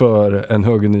kort för en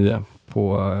högernia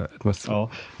på ett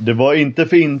mästerskap. Ja, det var inte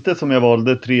för inte som jag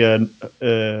valde 3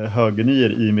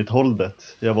 högernior i mitt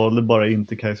hållet. Jag valde bara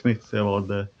inte Kai Smith, så jag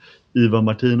valde Ivan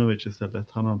Martinovic istället.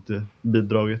 Han har inte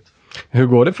bidragit. Hur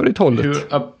går det för ditt hållet?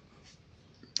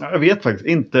 Jag vet faktiskt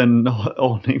inte en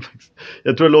aning. Faktiskt.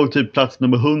 Jag tror jag låg typ plats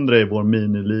nummer 100 i vår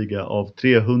miniliga av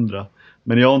 300.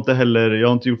 Men jag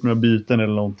har inte gjort några byten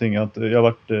eller någonting. Jag har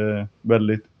varit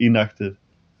väldigt inaktiv.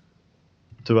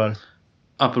 Tyvärr.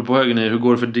 Apropå högernior, hur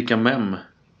går det för Dika Mem?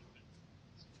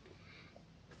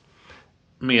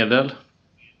 Medel?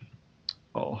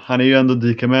 Ja, han är ju ändå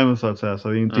Dika Mem så att säga. Så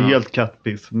det är inte helt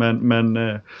kattpiss. Men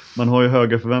man har ju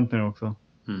höga förväntningar också.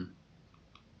 Mm.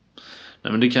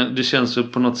 Nej, men det känns ju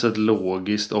på något sätt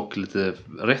logiskt och lite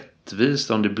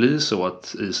rättvist om det blir så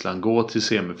att Island går till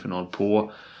semifinal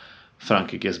på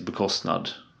Frankrikes bekostnad.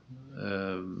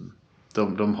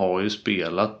 De har ju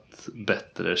spelat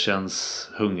bättre, känns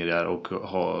hungrigare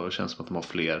och känns som att de har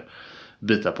fler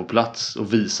bitar på plats.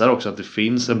 Och visar också att det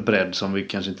finns en bredd som vi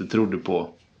kanske inte trodde på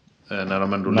när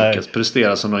de ändå lyckas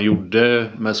prestera som de gjorde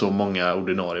med så många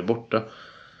ordinarie borta.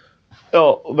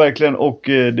 Ja, verkligen. Och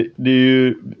det är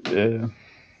ju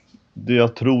det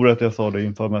jag tror att jag sa det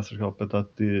inför mästerskapet,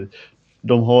 att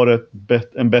de har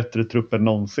en bättre trupp än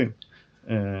någonsin.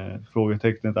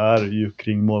 Frågetecknet är ju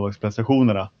kring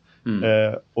målvaktsprestationerna.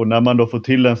 Och när man då får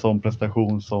till en sån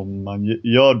prestation som man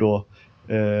gör då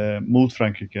mot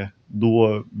Frankrike,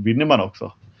 då vinner man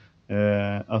också.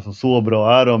 Alltså så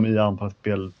bra är de i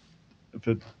anfallsspel.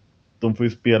 För de får ju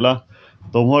spela.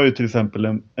 De har ju till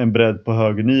exempel en bredd på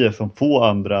höger 9 som få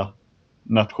andra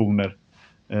nationer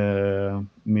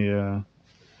med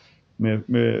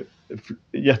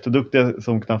jätteduktiga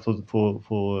som knappt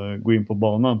får gå in på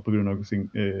banan på grund av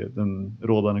den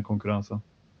rådande konkurrensen.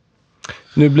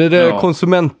 Nu blir det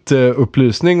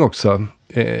konsumentupplysning också.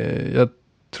 Jag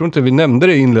tror inte vi nämnde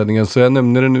det i inledningen, så jag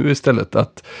nämner det nu istället,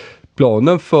 att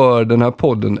planen för den här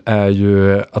podden är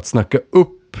ju att snacka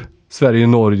upp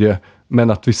Sverige-Norge,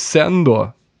 men att vi sen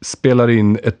då spelar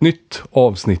in ett nytt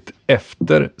avsnitt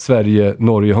efter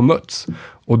Sverige-Norge har mötts.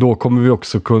 Och då kommer vi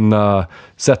också kunna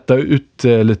sätta ut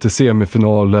lite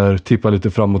semifinaler, tippa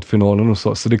lite framåt finalen och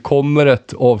så. Så det kommer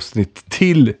ett avsnitt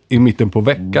till i mitten på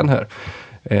veckan här.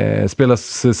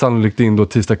 Spelas sannolikt in då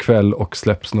tisdag kväll och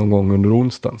släpps någon gång under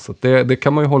onsdagen. Så det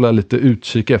kan man ju hålla lite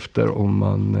utkik efter om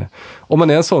man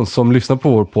är en sån som lyssnar på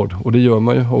vår podd. Och det gör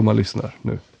man ju om man lyssnar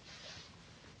nu.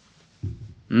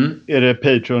 Är det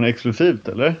Patreon-exklusivt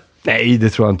eller? Nej, det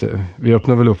tror jag inte. Vi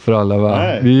öppnar väl upp för alla,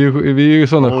 va? Vi är ju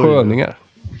sådana sköningar.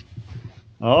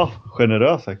 Ja,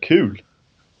 generösa. Kul.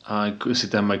 Jag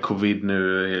sitter hemma i covid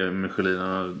nu med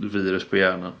Schelina virus på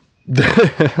hjärnan.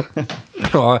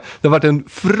 Ja, det har varit en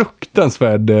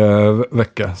fruktansvärd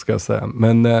vecka, ska jag säga.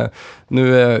 Men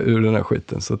nu är jag ur den här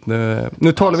skiten. Så att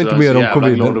nu talar vi inte mer om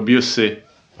covid. Jag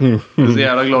är så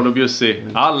jävla glad och bjussig.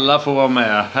 Alla får vara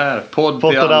med här. Podd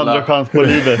till alla. En andra chans på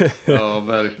livet. Ja,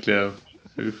 verkligen.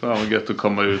 Hur fan vad gött att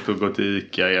komma ut och gå till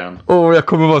Ica igen. Jag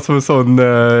kommer vara som en sån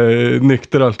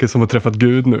nykter alke som har träffat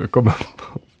Gud nu.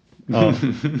 Ja.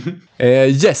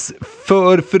 Yes,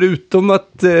 förutom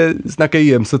att snacka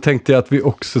EM så tänkte jag att vi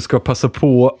också ska passa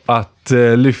på att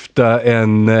lyfta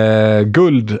en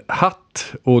guldhatt.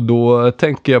 Och då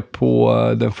tänker jag på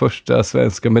den första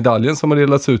svenska medaljen som har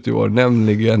delats ut i år,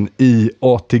 nämligen i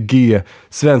ATG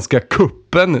Svenska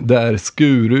Kuppen, där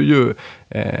Skuru ju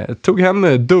tog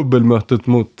hem dubbelmötet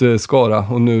mot Skara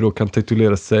och nu då kan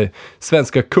titulera sig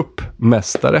Svenska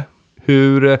Cupmästare.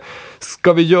 Hur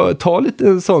ska vi ta lite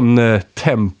en sån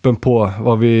tempen på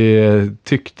vad vi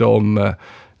tyckte om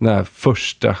den här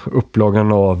första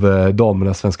upplagan av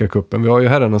damernas Svenska Cupen? Vi har ju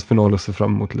herrarnas final att se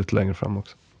fram emot lite längre fram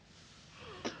också.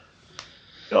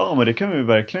 Ja, men det kan vi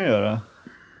verkligen göra.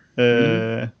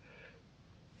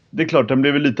 Det är klart, den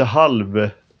blev lite halv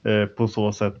på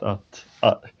så sätt att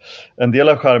en del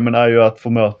av skärmen är ju att få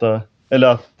möta, eller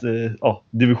att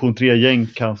division 3-gäng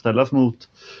kan ställas mot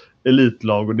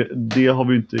elitlag, och det har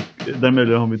vi inte, den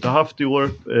möjligheten har vi inte haft i år,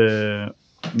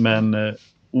 men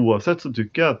oavsett så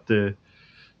tycker jag att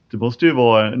det måste ju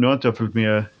vara, nu har inte jag följt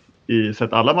med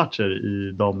sett alla matcher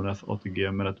i damernas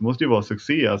ATG, men att det måste ju vara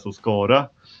succé. Alltså Skara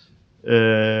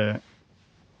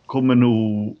kommer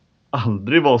nog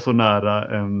aldrig vara så nära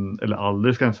eller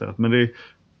aldrig ska jag säga, men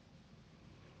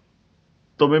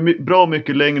de är bra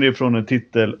mycket längre ifrån en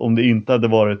titel om det inte hade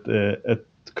varit ett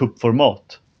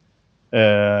cupformat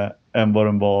än vad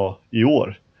den var i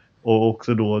år. Och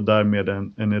också då därmed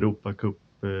en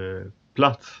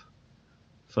Europacup-plats.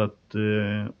 Så att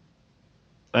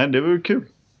det var ju kul.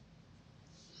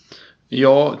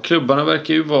 Ja, klubbarna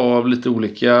verkar ju vara av lite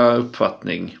olika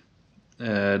uppfattning.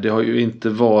 Det har ju inte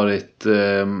varit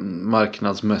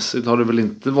marknadsmässigt har det väl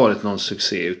inte varit någon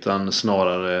succé, utan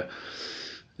snarare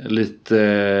lite,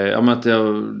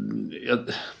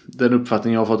 den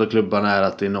uppfattning jag har fått av klubbarna är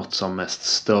att det är något som mest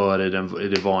stör i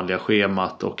det vanliga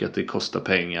schemat, och att det kostar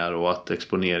pengar och att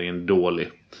exponeringen är dålig.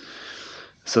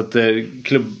 Så att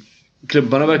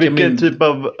klubbarna verkar... Vilken typ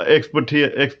av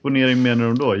exponering menar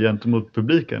de då? Gentemot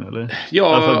publiken, eller?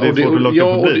 Ja, alltså, det är svårt att locka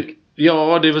publik.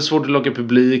 Ja, det är väl svårt att locka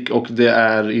publik, och det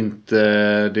är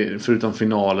inte, förutom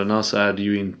finalerna så är det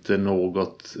ju inte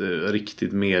något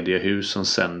riktigt mediehus som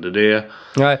sänder det.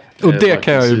 Nej, och det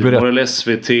kan jag ju berätta. Eller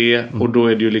SVT, och då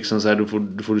är det ju liksom så här, då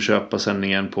får du köpa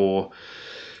sändningen på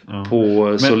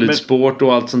Solid Sport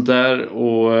och allt sånt där,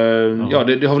 och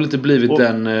det har väl inte blivit det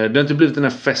har inte blivit den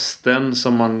här festen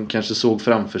som man kanske såg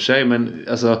framför sig, men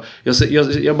alltså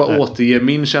jag bara återger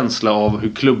min känsla av hur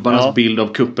klubbarnas bild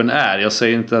av kuppen är. Jag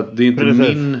säger inte att det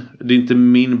är inte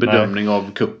min bedömning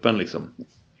av kuppen liksom.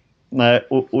 Nej,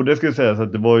 och det ska jag säga, så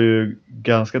att det var ju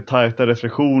ganska tajta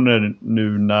restriktioner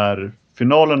nu när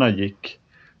finalerna gick,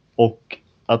 och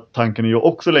att tanken är ju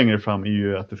också längre fram är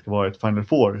ju att det ska vara ett Final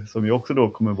Four som ju också då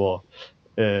kommer vara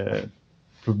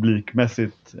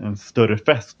publikmässigt en större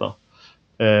fest då.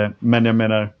 Men jag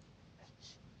menar,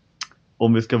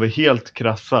 om vi ska vara helt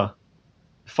krassa,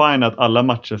 fine att alla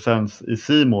matcher sänds i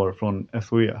C More från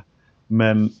SOE,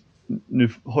 men nu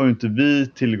har ju inte vi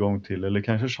tillgång till, eller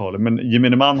kanske Charlie, men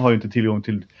gemene man har ju inte tillgång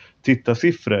till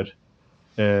tittarsiffror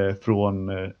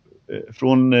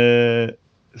från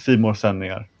C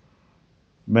More-sändningar.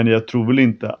 Men jag tror väl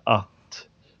inte att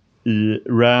i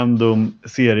random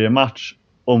seriematch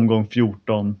omgång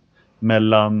 14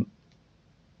 mellan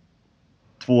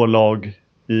två lag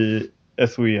i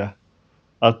SOE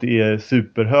att det är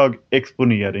superhög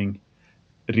exponering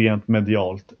rent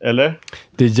medialt, eller?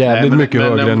 Det är jävligt mycket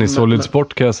högre än i Solid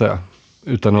Sport, kan jag säga.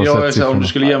 Utan att ha sett om du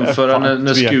skulle jämföra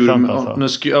när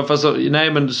Skurum...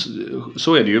 Nej, men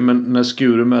så är det ju. Men när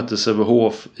Skurum möter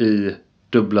Sävehof i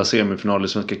dubbla semifinaler i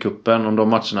Svenska Cupen, om de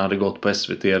matcherna hade gått på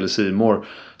SVT eller C More,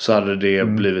 så hade det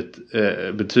blivit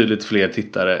betydligt fler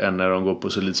tittare än när de går på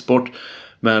Solid Sport.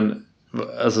 Men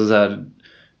alltså så här,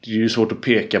 det är ju svårt att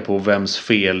peka på vems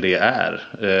fel det är.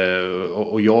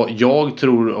 Och jag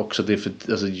tror också att det är för...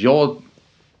 Alltså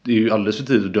det är ju alldeles för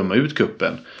tidigt att döma ut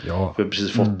kuppen. Ja. För jag har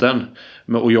precis fått den.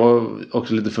 Och jag är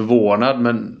också lite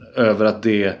förvånad över att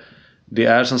det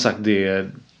är som sagt det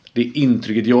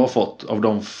intrycket jag har fått av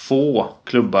de få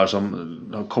klubbar som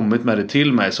har kommit med det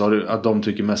till mig, så har det, att de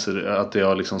tycker mest att det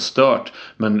har liksom stört.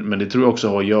 Men det tror jag också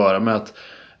har att göra med att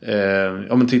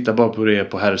men titta bara på det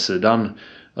på herrsidan.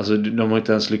 Alltså de har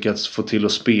inte ens lyckats få till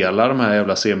att spela de här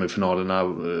jävla semifinalerna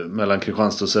mellan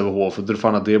Kristianstad och Sävehof. För jag tror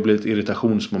fan att det blir ett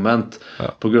irritationsmoment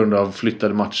på grund av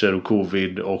flyttade matcher och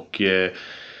covid och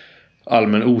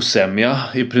allmän osämja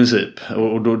i princip.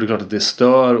 Och då är det klart att det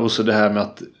stör. Och så det här med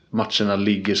att matcherna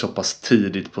ligger så pass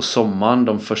tidigt på sommaren,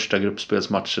 de första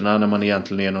gruppspelsmatcherna, när man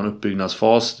egentligen är i någon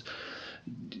uppbyggnadsfas.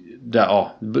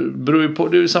 Beror ju på,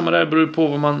 det är ju samma där, beror på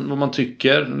vad man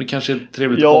tycker. Det kanske är ett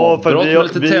trevligt avbrott med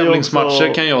lite tävlingsmatcher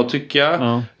också, kan jag tycka.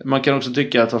 Ja. Man kan också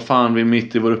tycka att vad fan, vi är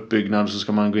mitt i vår uppbyggnad, så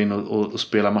ska man gå in och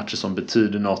spela matcher som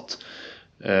betyder något.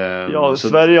 Så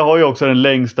Sverige har ju också den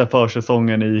längsta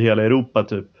försäsongen i hela Europa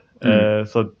typ.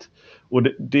 Så att, och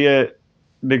det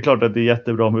är klart att det är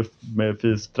jättebra med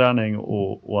fysträning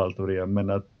och allt och det, men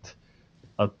att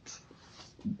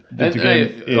det tycker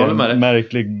jag är en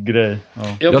märklig grej. Ja.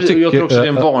 Jag tror också det är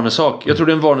en vanesak. Jag tror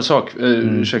det är en vanesak.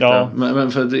 Ursäkta. Ja.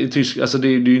 Men för i Tyskland, alltså det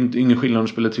är ju ingen skillnad om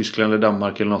du spelar Tyskland eller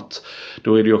Danmark eller något.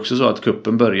 Då är det ju också så att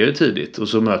kuppen börjar ju tidigt. Och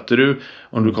så möter du,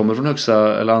 om du kommer från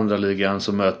högsta eller andra ligan,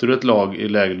 så möter du ett lag i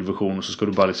lägre division, och så ska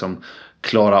du bara liksom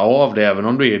klara av det, även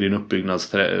om du är i din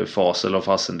uppbyggnadsfas eller vad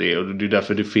fasen det är. Och det är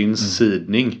därför det finns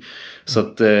sidning. Så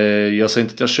att jag säger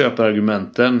inte att jag köper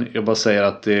argumenten. Jag bara säger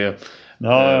att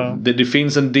det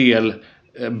finns en del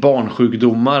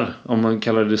barnsjukdomar, om man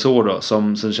kallar det så då,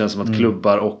 som sen känns som att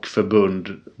klubbar och förbund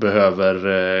behöver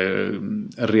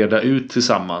reda ut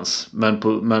tillsammans.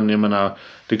 Men jag menar,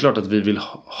 det är klart att vi vill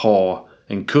ha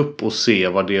en kupp och se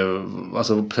vad det,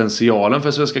 alltså potentialen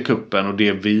för Svenska kuppen och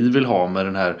det vi vill ha med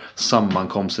den här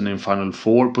sammankomsten i en Final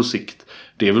Four på sikt,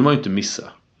 det vill man ju inte missa.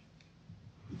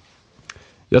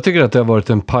 Jag tycker att det har varit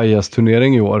en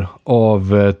pajasturnering i år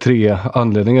av 3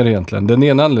 anledningar egentligen. Den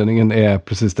ena anledningen är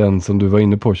precis den som du var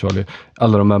inne på, Charlie.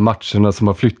 Alla de här matcherna som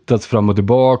har flyttats fram och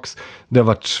tillbaks. Det har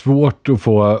varit svårt att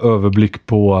få överblick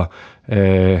på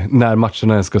när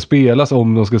matcherna ens ska spelas,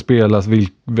 om de ska spelas,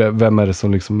 vem är det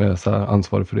som liksom är så här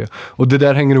ansvarig för det. Och det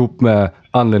där hänger ihop med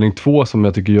anledning 2 som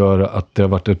jag tycker gör att det har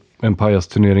varit en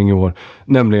pajasturnering i år.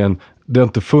 Nämligen, det har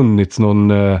inte funnits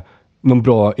någon någon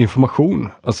bra information.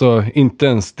 Alltså inte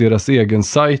ens deras egen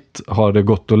sajt har det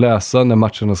gått att läsa när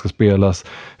matcherna ska spelas.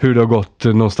 Hur det har gått,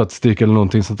 någon statistik eller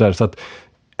någonting sånt där. Så att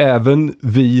även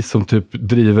vi som typ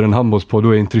driver en handbollspodd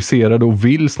och är intresserade och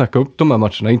vill snacka upp de här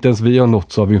matcherna. Inte ens vi har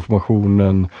nåtts av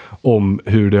informationen om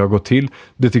hur det har gått till.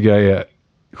 Det tycker jag är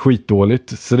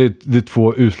skitdåligt. Så det är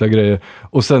 2 usla grejer.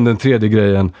 Och sen den tredje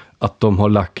grejen, att de har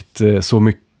lagt så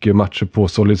mycket matcher på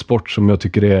Solid Sport som jag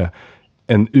tycker är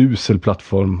en usel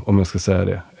plattform, om jag ska säga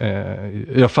det.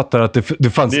 Jag fattar att det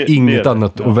fanns inget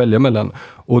annat att välja mellan.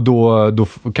 Och då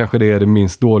kanske det är det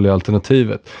minst dåliga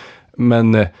alternativet.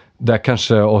 Men där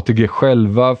kanske ATG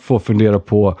själva får fundera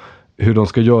på hur de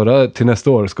ska göra till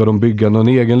nästa år. Ska de bygga någon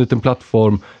egen liten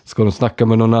plattform? Ska de snacka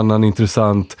med någon annan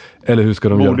intressant? Eller hur ska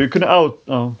de göra?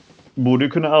 Borde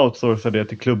kunna outsourca det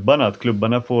till klubbarna. Att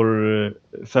klubbarna får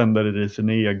sända det i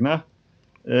sina egna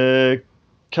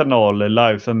kanaler,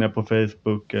 livesändningar på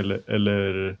Facebook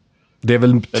eller det är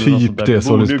väl typ det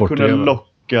Solid Sport kunna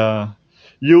locka.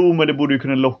 Jo, men det borde ju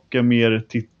kunna locka mer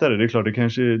tittare. Det är klart, det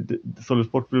kanske Solid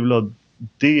Sport vill ha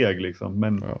deg liksom,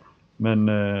 men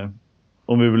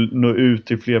om vi vill nå ut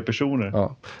till fler personer.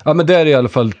 Ja, men det är i alla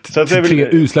fall 3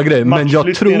 usla grejer. Men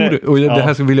jag tror, och det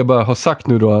här vill jag bara ha sagt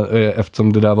nu då,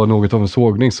 eftersom det där var något av en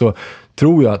sågning, så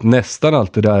tror jag att nästan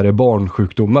allt det där är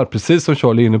barnsjukdomar, precis som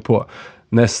Charlie är inne på.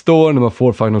 Nästa år när man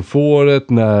får Final Fouret,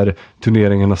 när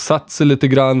turneringen har satt sig lite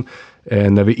grann,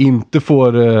 när vi inte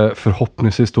får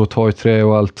förhoppningsvis då ta i trä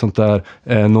och allt sånt där,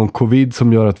 någon covid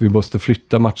som gör att vi måste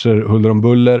flytta matcher huller om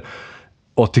buller.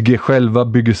 ATG själva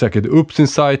bygger säkert upp sin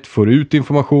sajt, får ut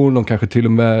information, de kanske till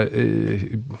och med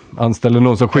anställer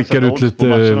någon som skickar ut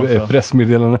lite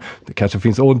pressmeddelanden. Det kanske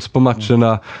finns odds på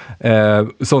matcherna,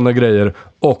 sådana grejer.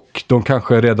 Och de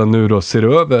kanske redan nu då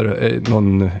ser över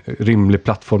någon rimlig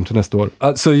plattform till nästa år.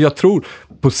 Alltså jag tror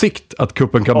på sikt att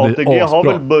kuppen kan bli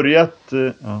asbra.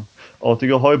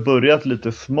 ATG har ju börjat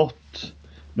lite smått.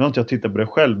 Nu har inte jag tittat på det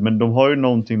själv, men de har ju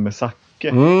någonting med Zacke.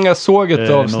 Jag såg ett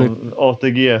avsnitt.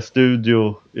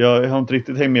 ATG-studio. Jag har inte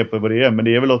riktigt hängt med på vad det är, men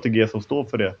det är väl ATG som står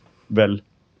för det. Väl?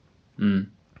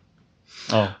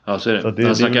 Ja, så är det.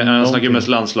 Han snackar mest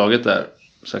landslaget där.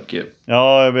 Zacke.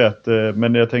 Ja, jag vet.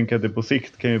 Men jag tänker att det på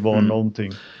sikt kan ju vara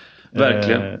någonting.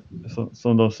 Verkligen.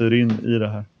 Som de ser in i det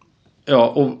här. Ja,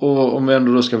 och om vi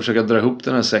ändå då ska försöka dra ihop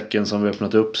den här säcken som vi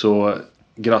öppnat upp, så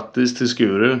grattis till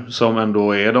Skuru som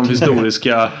ändå är de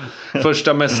historiska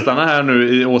första mästarna här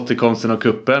nu i återkomsten av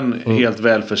kuppen. Helt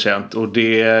välförtjänt. Och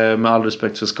det, med all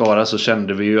respekt för Skara, så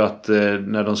kände vi ju att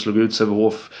när de slog ut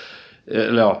Sävehof,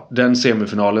 eller ja, den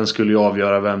semifinalen skulle ju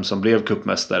avgöra vem som blev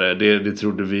kuppmästare. Det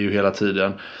trodde vi ju hela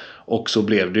tiden. Och så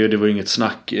blev det. Det var inget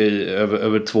snack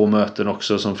över 2 möten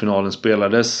också som finalen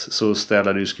spelades. Så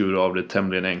ställde ju Skuru av det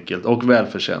tämligen enkelt och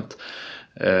välförtjänt.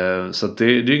 Så att det är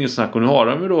ju inget snack. Och nu har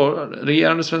de ju då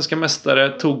regerande svenska mästare,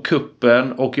 tog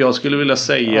kuppen, och jag skulle vilja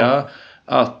säga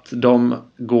att de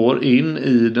går in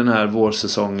i den här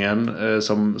vårsäsongen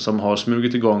som har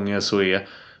smugit igång SOE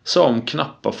som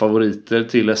knappa favoriter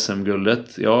till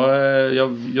SM-guldet.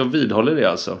 Jag vidhåller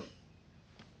det alltså.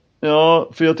 Ja,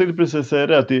 för jag tänkte precis säga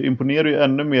det, att det imponerar ju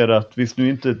ännu mer att visst nu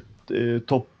inte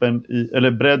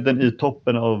bredden i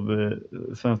toppen av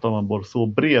svensk damhandboll så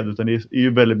bred, utan det är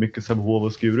ju väldigt mycket Sävehof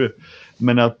och Skuru.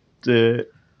 Men att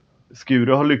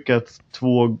Skuru har lyckats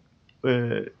 2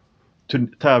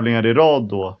 tävlingar i rad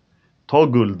då ta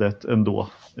guldet ändå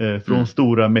från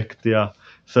stora mäktiga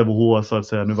Sävehof, så att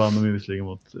säga. Nu vann de ju visserligen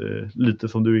mot lite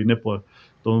som du är inne på.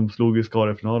 De slog ju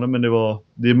Skara i finalen, men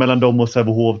det är mellan dem och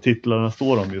Sävehof titlarna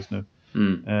står de just nu.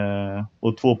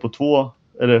 Och 2 på 2,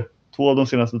 eller 2 av de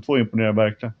senaste 2 imponerar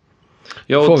verkligen.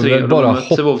 Ja, och de har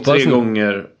mött Sävehof 3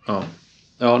 gånger. Ja,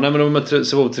 nej, men de har mött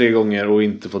Sävehof 3 gånger och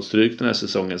inte fått stryk den här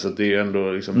säsongen. Så att det är ju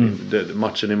ändå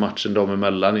matchen i matchen de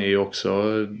emellan är ju också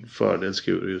fördel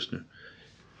Skuru just nu.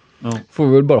 Ja. Får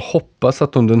vi väl bara hoppas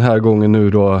att de den här gången nu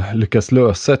då lyckas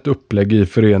lösa ett upplägg i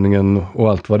föreningen och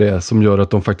allt vad det är som gör att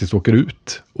de faktiskt åker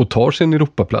ut och tar sin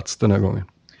Europaplats den här gången.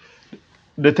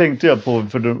 Det tänkte jag på,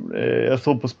 för jag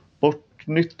såg på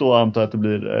Sportnytt då, antar att det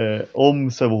blir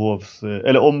om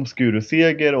Skuru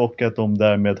seger och att de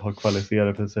därmed har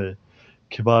kvalificerat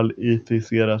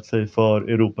sig för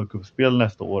Europacupspel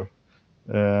nästa år.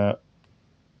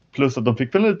 Plus att de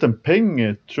fick väl en liten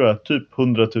peng, tror jag, typ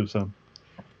 100 000.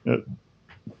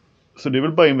 Så det är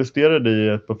väl bara investerade i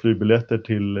ett par flygbiljetter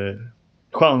till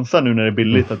chansa nu när det är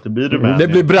billigt att det blir Rumänien. Det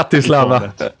blir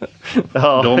Bratislava.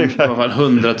 Ja,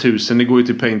 100 000, det går ju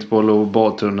till paintball och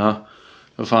badtunna.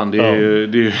 Vad fan, det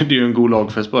är ju en god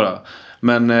lagfest bara.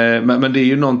 Men det är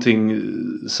ju någonting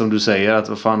som du säger, att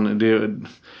vad fan,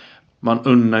 man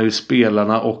unnar ju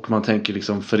spelarna och man tänker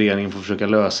liksom föreningen får försöka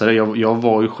lösa det. Jag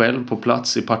var ju själv på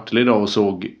plats i Partille idag och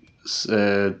såg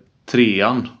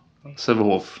trean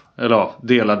Sävehof. Eller ja,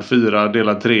 delad 4,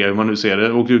 delad 3 hur man nu ser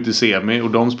det. Åkte ut i semi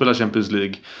och de spelar Champions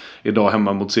League idag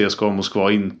hemma mot CSKA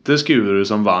Moskva. Inte Skuru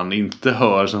som vann, inte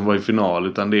Hör som var i final,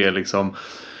 utan det är liksom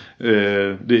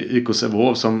det är IK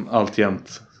Sävehof som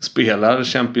alltjämt spelar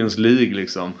Champions League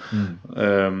liksom.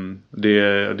 Det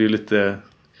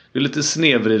är lite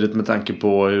snedvridet med tanke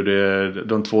på hur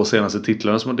de 2 senaste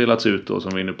titlarna som har delats ut då,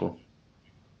 som vi är inne på.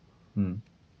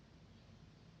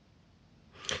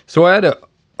 Så är det.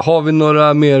 Har vi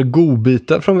några mer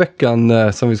godbitar från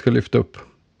veckan som vi ska lyfta upp?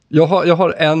 Jag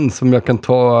har en som jag kan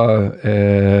ta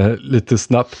lite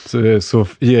snabbt, så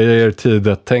ger jag er tid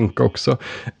att tänka också.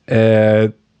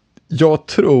 Jag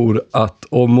tror att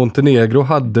om Montenegro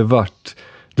hade varit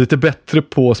lite bättre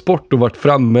på sport och varit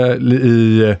framme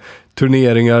i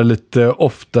turneringar lite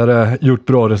oftare, gjort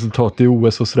bra resultat i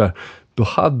OS och sådär, då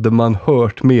hade man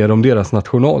hört mer om deras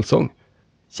nationalsång.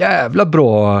 Jävla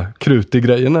bra krut i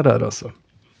grejerna där alltså.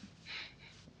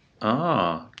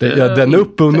 Den är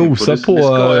uppe och nosar på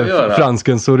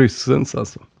franskens och ryssens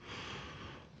alltså.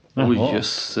 Oj,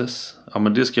 jösses. Ja,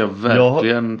 men det ska jag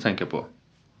verkligen tänka på.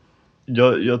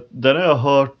 Den har jag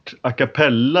hört a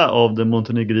cappella av det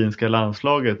montenegrinska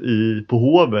landslaget på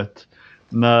Hovet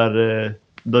när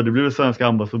det blev svenska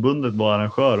handbollsförbundet var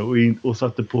arrangör och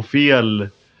satte på fel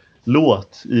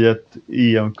låt i ett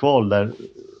EM-kval där,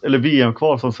 eller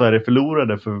VM-kval som Sverige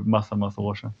förlorade för massa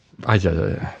år sedan. Aj.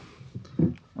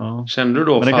 Ja. Kände du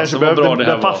då men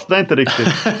det fastnade inte riktigt.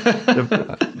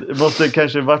 Det måste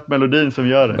kanske varit melodin som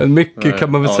gör det. Men mycket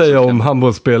kan man väl säga om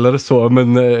handbollsspelare så,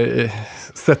 men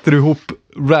sätter du ihop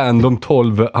random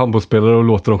 12 handbollsspelare och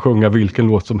låter dem sjunga vilken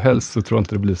låt som helst, så tror jag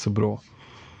inte det blir så bra.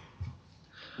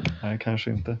 Nej,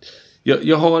 kanske inte.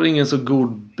 Jag har ingen så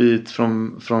god bit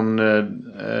från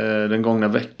den gångna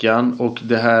veckan, och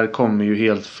det här kommer ju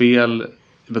helt fel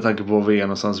med tanke på vad vi är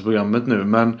någonstans i programmet nu,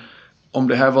 men om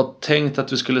det här var tänkt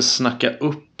att vi skulle snacka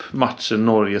upp matchen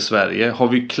Norge-Sverige, har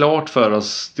vi klart för oss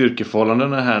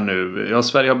styrkeförhållandena här nu? Ja,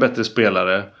 Sverige har bättre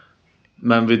spelare,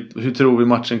 men hur tror vi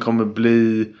matchen kommer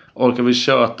bli? Orkar vi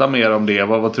köta mer om det?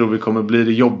 Vad tror vi kommer bli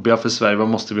det jobbiga för Sverige? Vad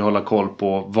måste vi hålla koll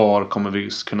på? Var kommer vi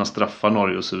kunna straffa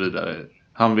Norge och så vidare?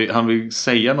 Han vill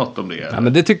säga något om det? Ja,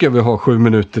 men det tycker jag vi har 7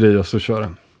 minuter i oss att köra.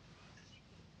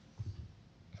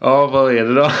 Ja, vad är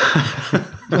det då?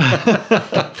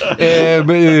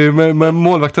 Men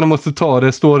målvakterna måste ta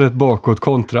det, står rätt bakåt,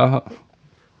 kontra.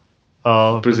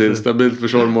 Ja, precis. Stabilt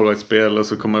försvar, målvaktsspel och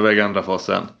så kommer iväg andra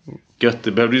fasen. Gött,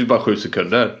 det behövde ju bara 7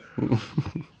 sekunder.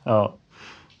 Ja.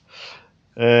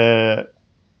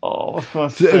 Vad ska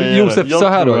man säga? Josef, så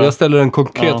här då. Jag ställer en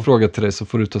konkret fråga till dig så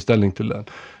får du ta ställning till den.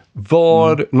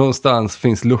 Var någonstans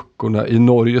finns luckorna i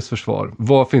Norges försvar?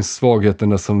 Var finns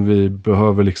svagheterna som vi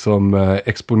behöver liksom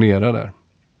exponera där?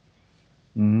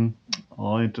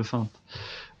 Ja, intressant.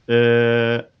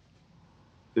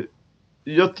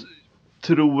 Jag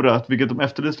tror att, vilket de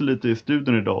efterlyste lite i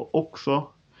studien idag också,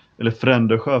 eller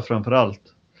Frändersjö framförallt,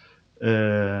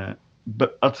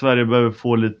 att Sverige behöver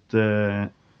få lite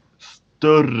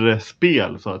större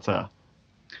spel så att säga.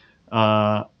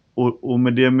 Och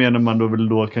med det menar man då väl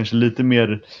då kanske lite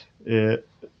mer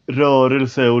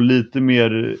rörelse och lite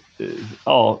mer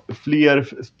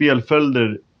fler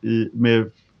spelföljder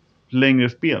med längre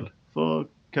spel. Så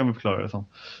kan vi förklara det som.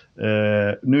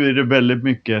 Nu är det väldigt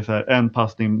mycket så här, en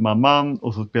passning man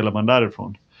och så spelar man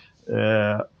därifrån.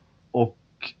 Och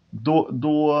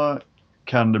då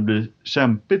kan det bli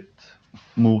kämpigt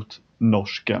mot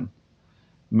norsken.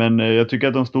 Men jag tycker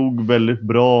att de stod väldigt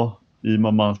bra i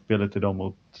man-spelet idag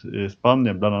mot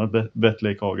Spanien. Bland annat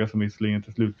Vetley Kaga som visserligen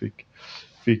till slut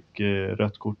fick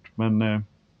rött kort. Men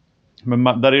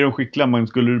där är de skickliga. Man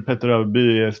skulle Petter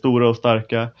Överby är stora och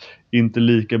starka. Inte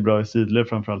lika bra i sidled,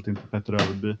 framförallt inte Petter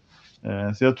Överby.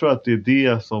 Så jag tror att det är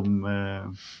det som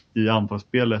i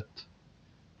anfallsspelet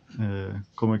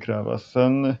kommer krävas.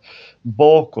 Sen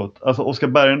bakåt. Alltså Oskar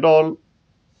Bergendahl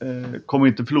kommer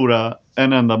inte förlora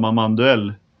en enda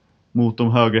man-duell mot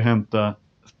de högerhänta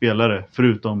spelare,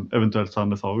 förutom eventuellt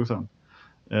Sanders Augustsson.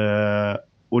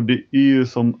 Och det är ju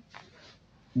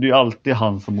det är alltid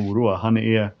han som oroar. Han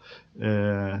är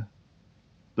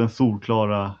den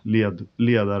solklara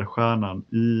ledarstjärnan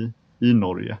i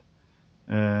Norge.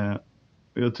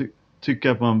 Jag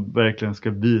tycker att man verkligen ska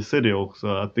visa det också.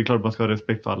 Att det är klart att man ska ha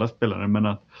respekt för alla spelare, men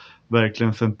att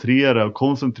verkligen centrera och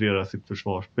koncentrera sitt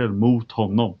försvarsspel mot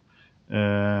honom.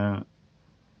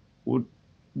 Och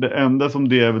det enda som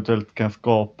det eventuellt kan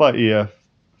skapa är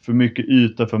för mycket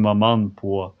yta för man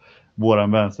på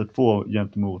våran vänster 2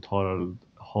 gentemot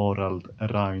Harald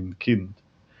Reinkind.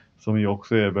 Som ju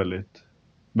också är väldigt,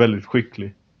 väldigt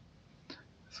skicklig.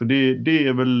 Så det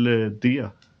är väl det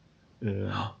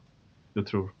jag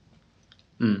tror.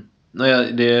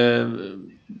 Nej, det är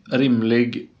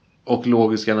rimlig och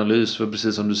logisk analys. För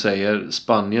precis som du säger,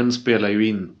 Spanien spelar ju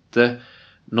inte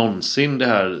någonsin det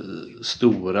här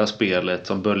stora spelet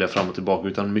som böljar fram och tillbaka,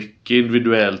 utan mycket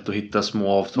individuellt och hitta små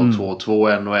avtal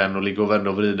 2-2, 1 och ligga och vända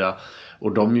och vrida.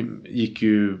 Och de gick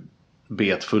ju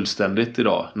bet fullständigt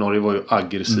idag. Norge var ju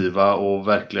aggressiva och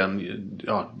verkligen,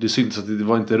 ja, det syntes att det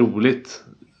var inte roligt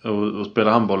att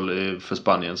spela handboll för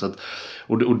Spanien. Så att,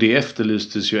 och det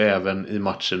efterlystes ju även i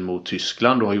matchen mot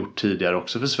Tyskland och har gjort tidigare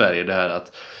också för Sverige, det här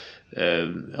att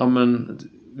ja, men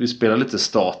vi spelar lite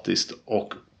statiskt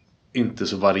och inte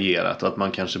så varierat, och att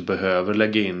man kanske behöver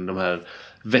lägga in de här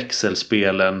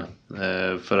växelspelen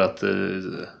för att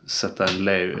sätta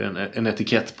en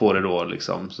etikett på det då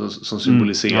liksom, som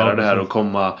symboliserar det här och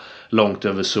komma långt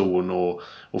över zon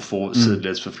och få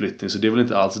sidledsförflyttning. Så det är väl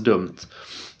inte alls dumt.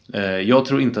 Jag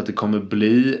tror inte att det kommer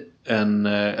bli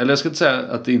eller jag ska inte säga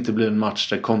att det inte blir en match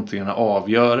där kontringarna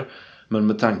avgör, men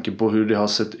med tanke på hur det har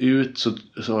sett ut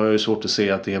så har jag ju svårt att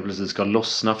se att det helt plötsligt ska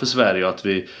lossna för Sverige och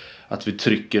att vi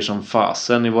trycker som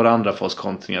fasen i våra andra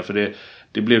faskontringar. För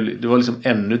det var liksom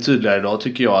ännu tydligare idag,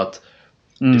 tycker jag, att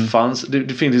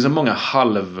det finns liksom många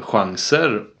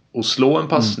halvchanser att slå en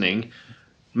passning.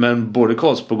 Men både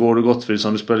Karlsbogård och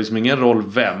Gottfridsson, det spelar liksom ingen roll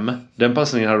vem. Den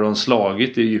passningen hade de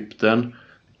slagit i Egypten,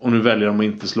 och nu väljer de att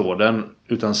inte slå den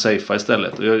utan safea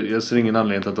istället. Och jag ser ingen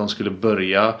anledning till att de skulle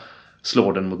börja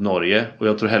slå den mot Norge. Och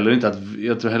jag tror heller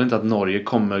inte att Norge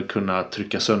kommer kunna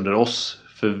trycka sönder oss.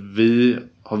 För vi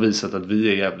har visat att vi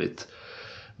är jävligt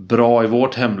bra i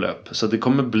vårt hemlöp. Så det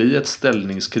kommer bli ett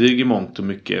ställningskrig i mångt och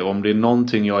mycket. Och om det är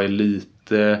någonting jag är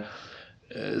lite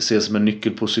ser som en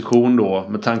nyckelposition då,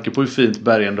 med tanke på hur fint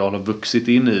Bergendal har vuxit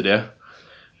in i det,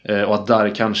 och att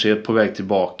där kanske är på väg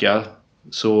tillbaka,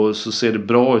 så ser det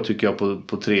bra ut, tycker jag,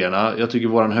 på treorna. Jag tycker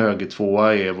våran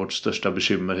högertvåa är vårt största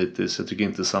bekymmer hittills. Jag tycker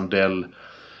inte Sandell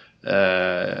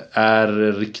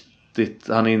är riktigt,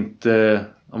 han är inte,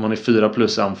 om han är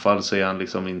 4+ anfall så är han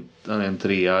liksom han är en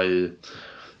 3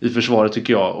 i försvaret,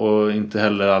 tycker jag. Och inte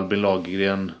heller Albin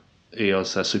Lagergren är jag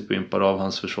så här superimpad av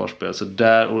hans försvarsspel. Så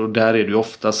där är det ju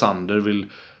ofta Sander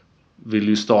vill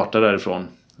ju starta därifrån.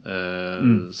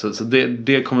 Så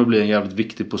det kommer bli en jävligt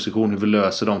viktig position, hur vi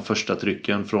löser de första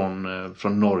trycken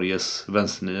från Norges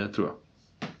vänsternio, tror jag.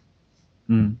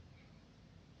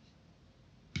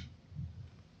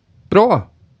 Bra.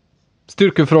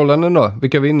 Styrkeförhållanden då?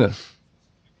 Vilka vinner?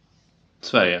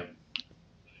 Sverige,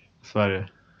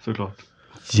 såklart.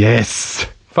 Yes!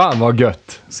 Fan vad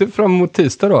gött. Ser fram emot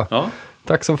tisdag då. Ja.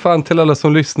 Tack som fan till alla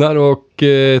som lyssnar, och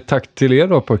tack till er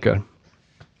då, pojkar.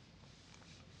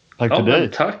 Tack till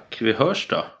dig. Tack, vi hörs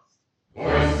då.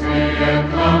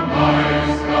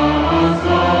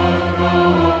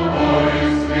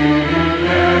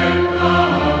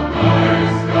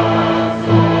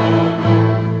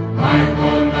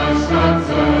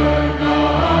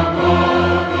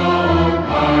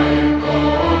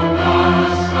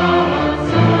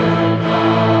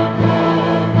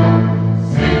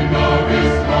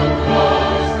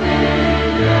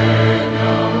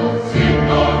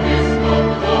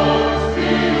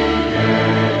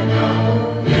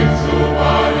 It's so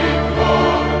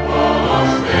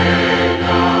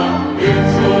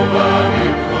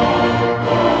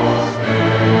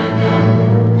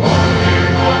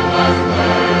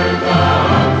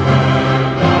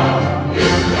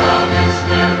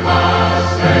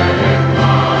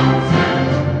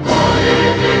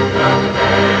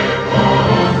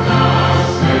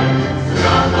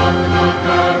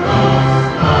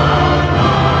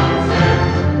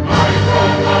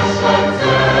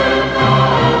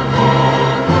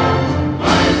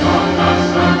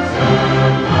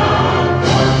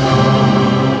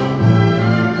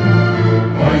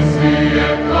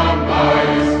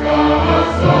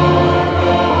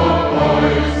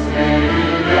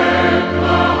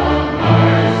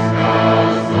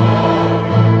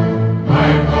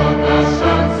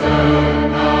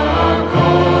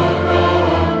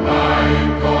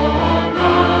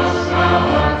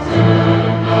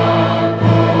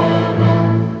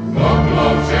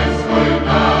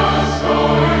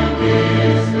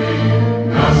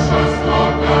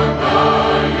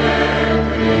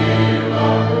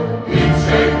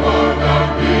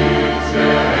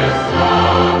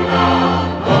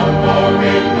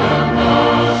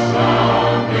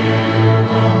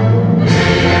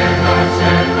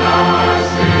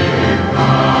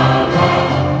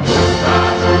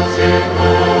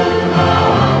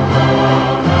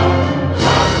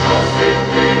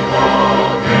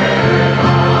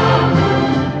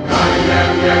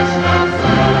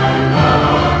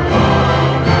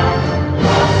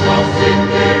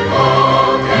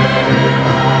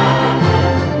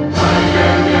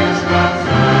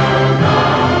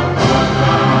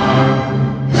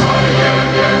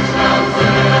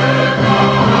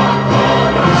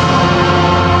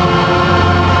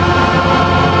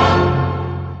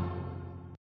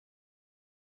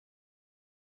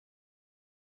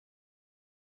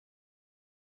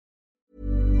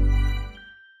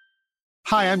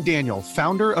Hi, I'm Daniel,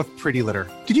 founder of Pretty Litter.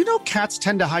 Did you know cats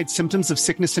tend to hide symptoms of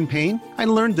sickness and pain? I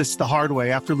learned this the hard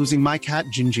way after losing my cat,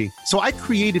 Gingy. So I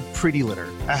created Pretty Litter,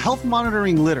 a health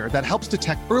monitoring litter that helps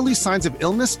detect early signs of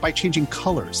illness by changing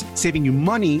colors, saving you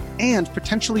money and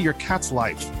potentially your cat's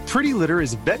life. Pretty Litter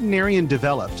is veterinarian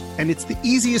developed, and it's the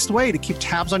easiest way to keep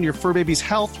tabs on your fur baby's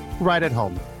health right at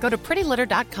home. Go to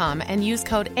prettylitter.com and use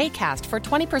code ACAST for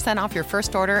 20% off your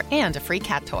first order and a free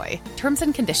cat toy. Terms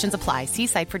and conditions apply. See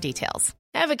site for details.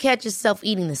 Ever catch yourself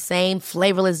eating the same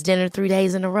flavorless dinner 3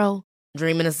 days in a row?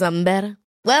 Dreaming of something better?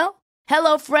 Well,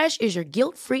 HelloFresh is your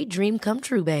guilt-free dream come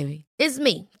true, baby. It's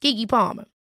me, Keke Palmer.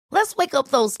 Let's wake up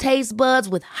those taste buds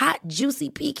with hot, juicy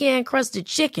pecan-crusted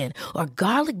chicken or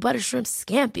garlic butter shrimp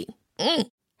scampi.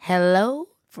 Hello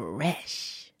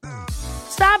Fresh.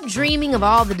 Stop dreaming of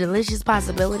all the delicious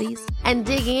possibilities and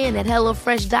dig in at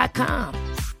HelloFresh.com.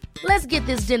 Let's get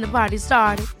this dinner party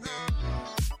started.